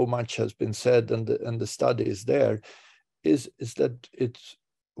 because so much has been said and the study is there, is that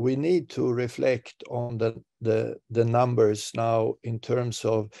we need to reflect on the numbers now in terms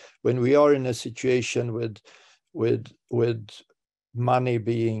of when we are in a situation with money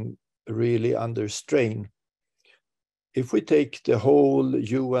being really under strain. If we take the whole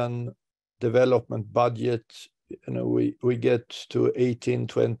UN development budget, we get to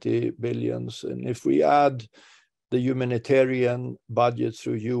 18-20 billions. And if we add the humanitarian budget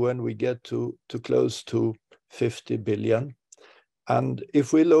through UN, we get to close to 50 billion. And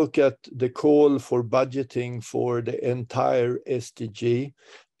if we look at the call for budgeting for the entire SDG,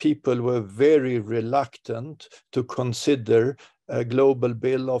 people were very reluctant to consider a global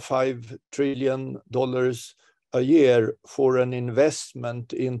bill of $5 trillion a year for an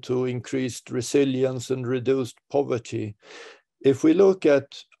investment into increased resilience and reduced poverty. If we look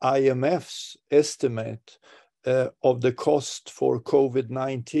at IMF's estimate of the cost for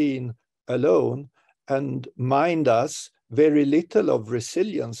COVID-19 alone, and mind us, very little of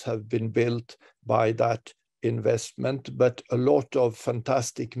resilience have been built by that investment, but a lot of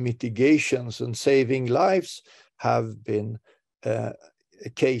fantastic mitigations and saving lives have been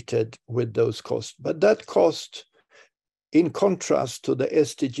catered with those costs. But that cost, in contrast to the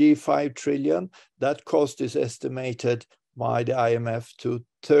SDG 5 trillion, that cost is estimated by the IMF to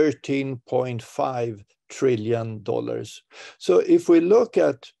 $13.5 trillion. So if we look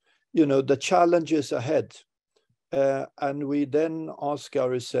at, the challenges ahead, and we then ask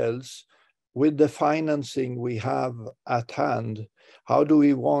ourselves, with the financing we have at hand, how do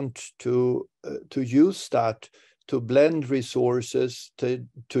we want to use that to blend resources,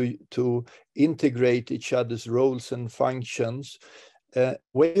 to integrate each other's roles and functions?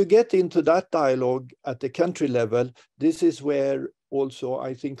 When you get into that dialogue at the country level, this is where also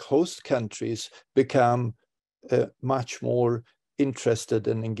I think host countries become much more interested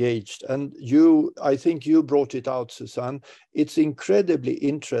and engaged. And I think you brought it out, Susanne. It's incredibly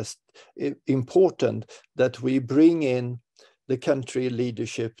important that we bring in the country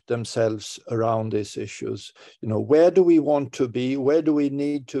leadership themselves around these issues. Where do we want to be? Where do we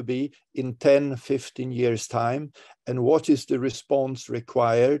need to be in 10, 15 years' time? And what is the response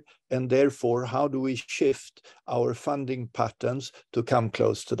required? And therefore, how do we shift our funding patterns to come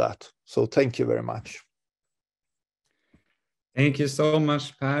close to that? So thank you very much. Thank you so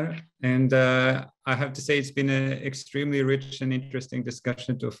much, Per. And I have to say, it's been an extremely rich and interesting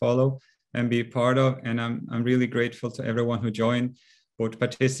discussion to follow and be part of. And I'm really grateful to everyone who joined, both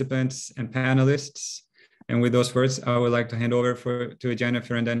participants and panelists. And with those words, I would like to hand over to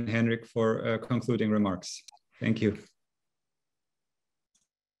Jennifer and then Henrik for concluding remarks. Thank you.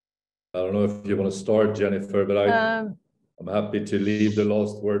 I don't know if you want to start, Jennifer, but I'm happy to leave the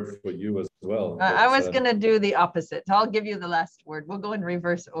last word for you as well. I was going to do the opposite. So I'll give you the last word. We'll go in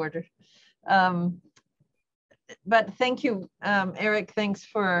reverse order. But thank you, Eric. Thanks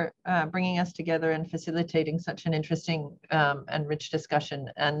for bringing us together and facilitating such an interesting and rich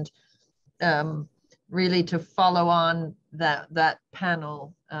discussion. And really to follow on that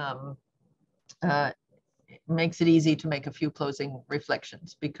panel makes it easy to make a few closing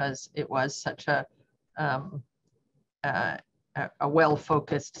reflections, because it was such a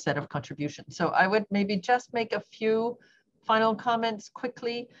well-focused set of contributions. So I would maybe just make a few final comments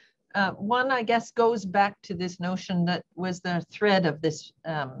quickly. One, I guess, goes back to this notion that was the thread of this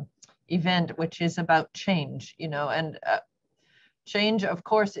event, which is about change, and change, of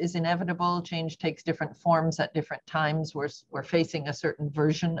course, is inevitable. Change takes different forms at different times. We're facing a certain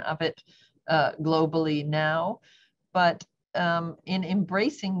version of it globally now, but in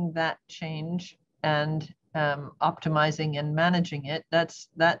embracing that change and optimizing and managing it, that's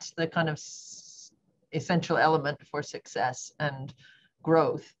the kind of essential element for success and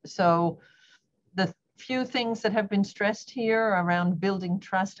growth. So the few things that have been stressed here around building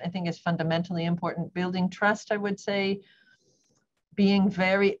trust, I think is fundamentally important. Building trust, I would say, being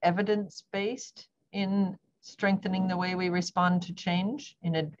very evidence-based in strengthening the way we respond to change,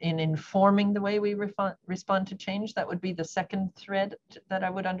 in informing the way we respond to change. That would be the second thread that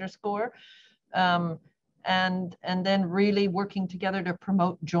I would underscore. And then really working together to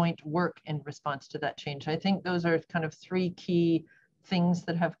promote joint work in response to that change. I think those are kind of three key things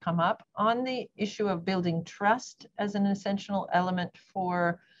that have come up. On the issue of building trust as an essential element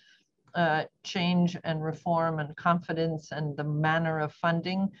for change and reform and confidence and the manner of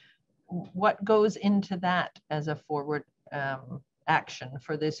funding, what goes into that as a forward action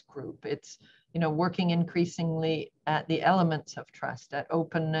for this group? It's, you know, working increasingly at the elements of trust, at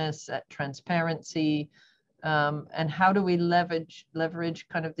openness, at transparency, and how do we leverage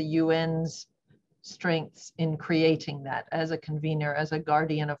kind of the UN's strengths in creating that as a convener, as a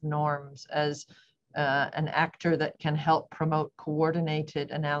guardian of norms, as an actor that can help promote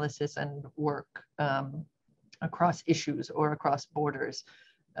coordinated analysis and work across issues or across borders.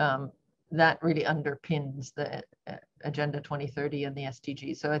 That really underpins the Agenda 2030 and the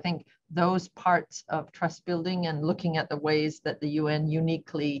SDGs. So I think those parts of trust building and looking at the ways that the UN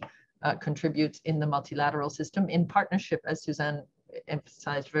uniquely contributes in the multilateral system in partnership, as Suzanne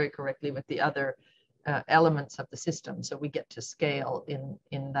emphasized very correctly, with the other elements of the system. So we get to scale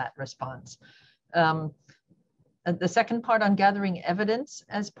in that response. The second part on gathering evidence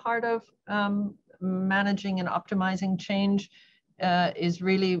as part of managing and optimizing change is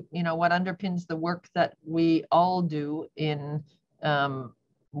really, you know, what underpins the work that we all do in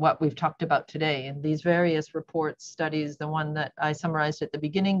what we've talked about today in these various reports, studies, the one that I summarized at the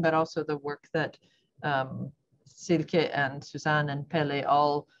beginning, but also the work that Silke and Suzanne and Pelle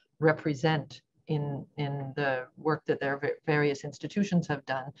all represent in the work that their various institutions have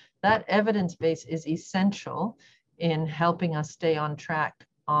done. That evidence base is essential in helping us stay on track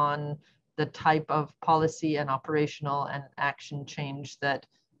on the type of policy and operational and action change that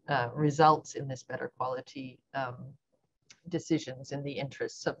results in this better quality decisions in the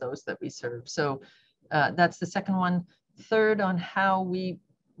interests of those that we serve. So that's the second one. Third, on how we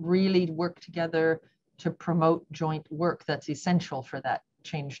really work together to promote joint work that's essential for that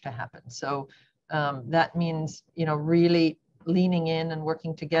change to happen. So that means, you know, really leaning in and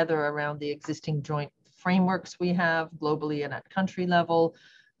working together around the existing joint frameworks we have globally and at country level,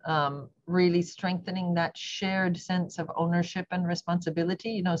 really strengthening that shared sense of ownership and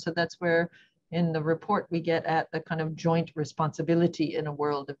responsibility, you know, so that's where in the report we get at the kind of joint responsibility in a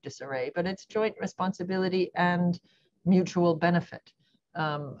world of disarray, but it's joint responsibility and mutual benefit.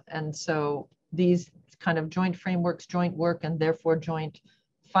 And so these kind of joint frameworks, joint work, and therefore joint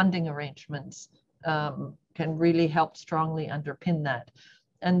funding arrangements can really help strongly underpin that.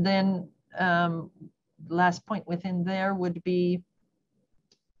 And then last point within there would be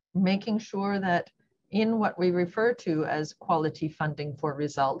making sure that in what we refer to as quality funding for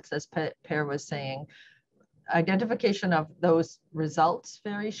results, as Per was saying, identification of those results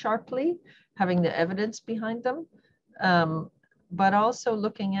very sharply, having the evidence behind them, but also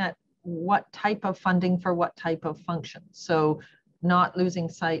looking at what type of funding for what type of function. So not losing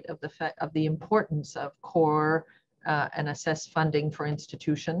sight of the fact of the importance of core and assessed funding for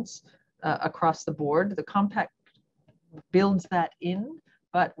institutions across the board. The compact builds that in,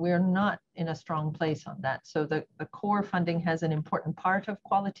 but we're not in a strong place on that. So the core funding has an important part of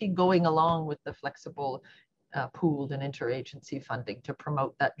quality going along with the flexible pooled and interagency funding to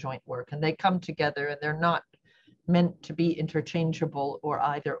promote that joint work. And they come together and they're not meant to be interchangeable or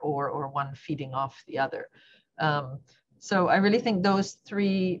either or one feeding off the other. So I really think those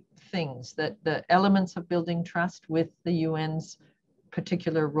three things, that the elements of building trust with the UN's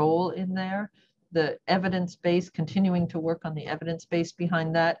particular role in there, the evidence base, continuing to work on the evidence base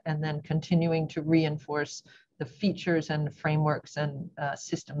behind that, and then continuing to reinforce the features and frameworks and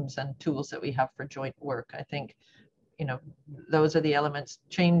systems and tools that we have for joint work. I think, you know, those are the elements.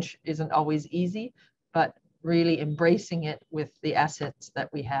 Change isn't always easy, but really embracing it with the assets that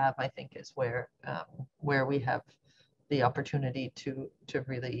we have, I think, is where we have the opportunity to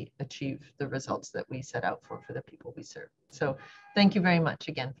really achieve the results that we set out for the people we serve. So thank you very much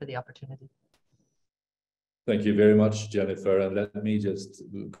again for the opportunity. Thank you very much, Jennifer. And let me just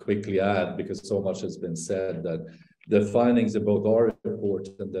quickly add, because so much has been said, that the findings of both our report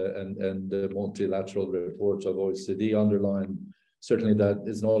and the multilateral report of OECD underline certainly that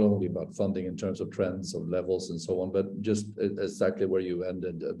it's not only about funding in terms of trends of levels and so on, but just exactly where you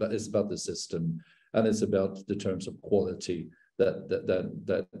ended, but it's about the system, and it's about the terms of quality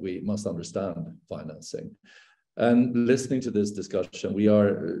that we must understand financing. And listening to this discussion, we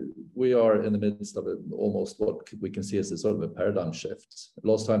are in the midst of almost what we can see as a sort of a paradigm shift.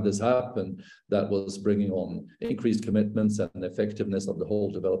 Last time this happened, that was bringing on increased commitments and effectiveness of the whole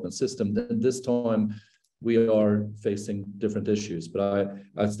development system. And this time, we are facing different issues, but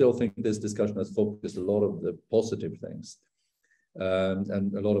I still think this discussion has focused a lot of the positive things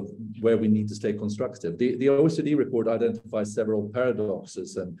and a lot of where we need to stay constructive. The OECD report identifies several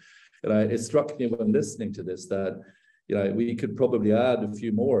paradoxes, and it struck me when listening to this that we could probably add a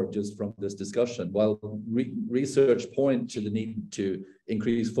few more just from this discussion. While research point to the need to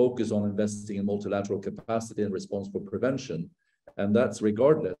increase focus on investing in multilateral capacity and response for prevention, and that's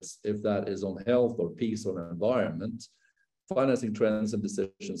regardless if that is on health or peace or environment, financing trends and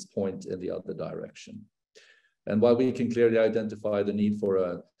decisions point in the other direction. And while we can clearly identify the need for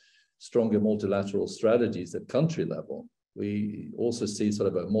a stronger multilateral strategies at country level, we also see sort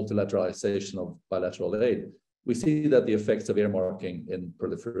of a multilateralization of bilateral aid. We see that the effects of earmarking in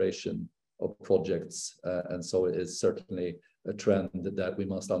proliferation of projects, and so it is certainly a trend that we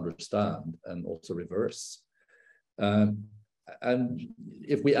must understand and also reverse. And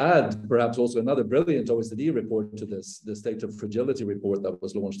if we add perhaps also another brilliant OECD report to this, the State of Fragility report that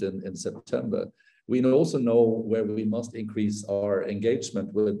was launched in September, we also know where we must increase our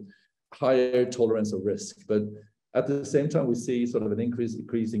engagement with higher tolerance of risk. But at the same time, we see sort of an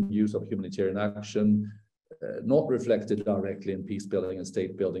increasing use of humanitarian action, not reflected directly in peace building and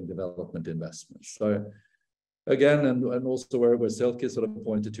state building development investments. So again, and also where Silke sort of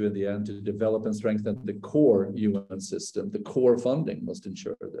pointed to in the end, to develop and strengthen the core UN system, the core funding must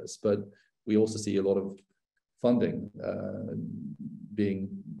ensure this. But we also see a lot of funding being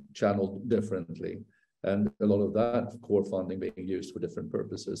channeled differently, and a lot of that core funding being used for different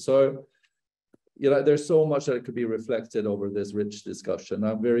purposes. So, there's so much that could be reflected over this rich discussion.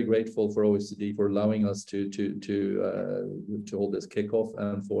 I'm very grateful for OECD for allowing us to hold this kickoff,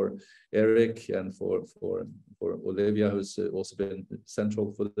 and for Eric and for Olivia, who's also been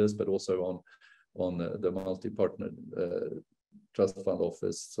central for this, but also on the multi-partner trust fund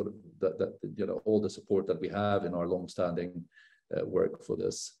office, sort of that all the support that we have in our long-standing work for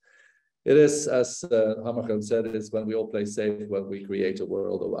this. It is, as Hammarskjöld said, it is when we all play safe, when we create a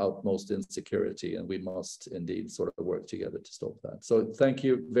world of utmost insecurity, and we must indeed sort of work together to stop that. So thank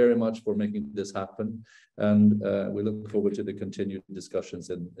you very much for making this happen, and we look forward to the continued discussions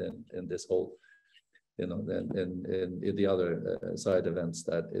in this whole, in the other side events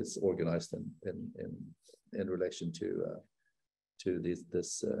that is organized in relation to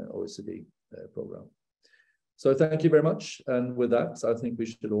this OECD program. So thank you very much. And with that, I think we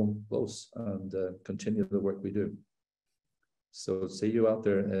should all close and continue the work we do. So see you out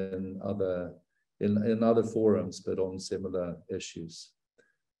there in other forums, but on similar issues.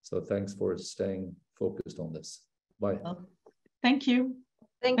 So thanks for staying focused on this. Bye. Thank you.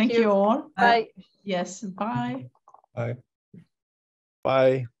 Thank you all. Bye. Yes, bye. Bye.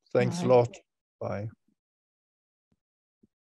 Bye. Thanks Bye. a lot. Bye.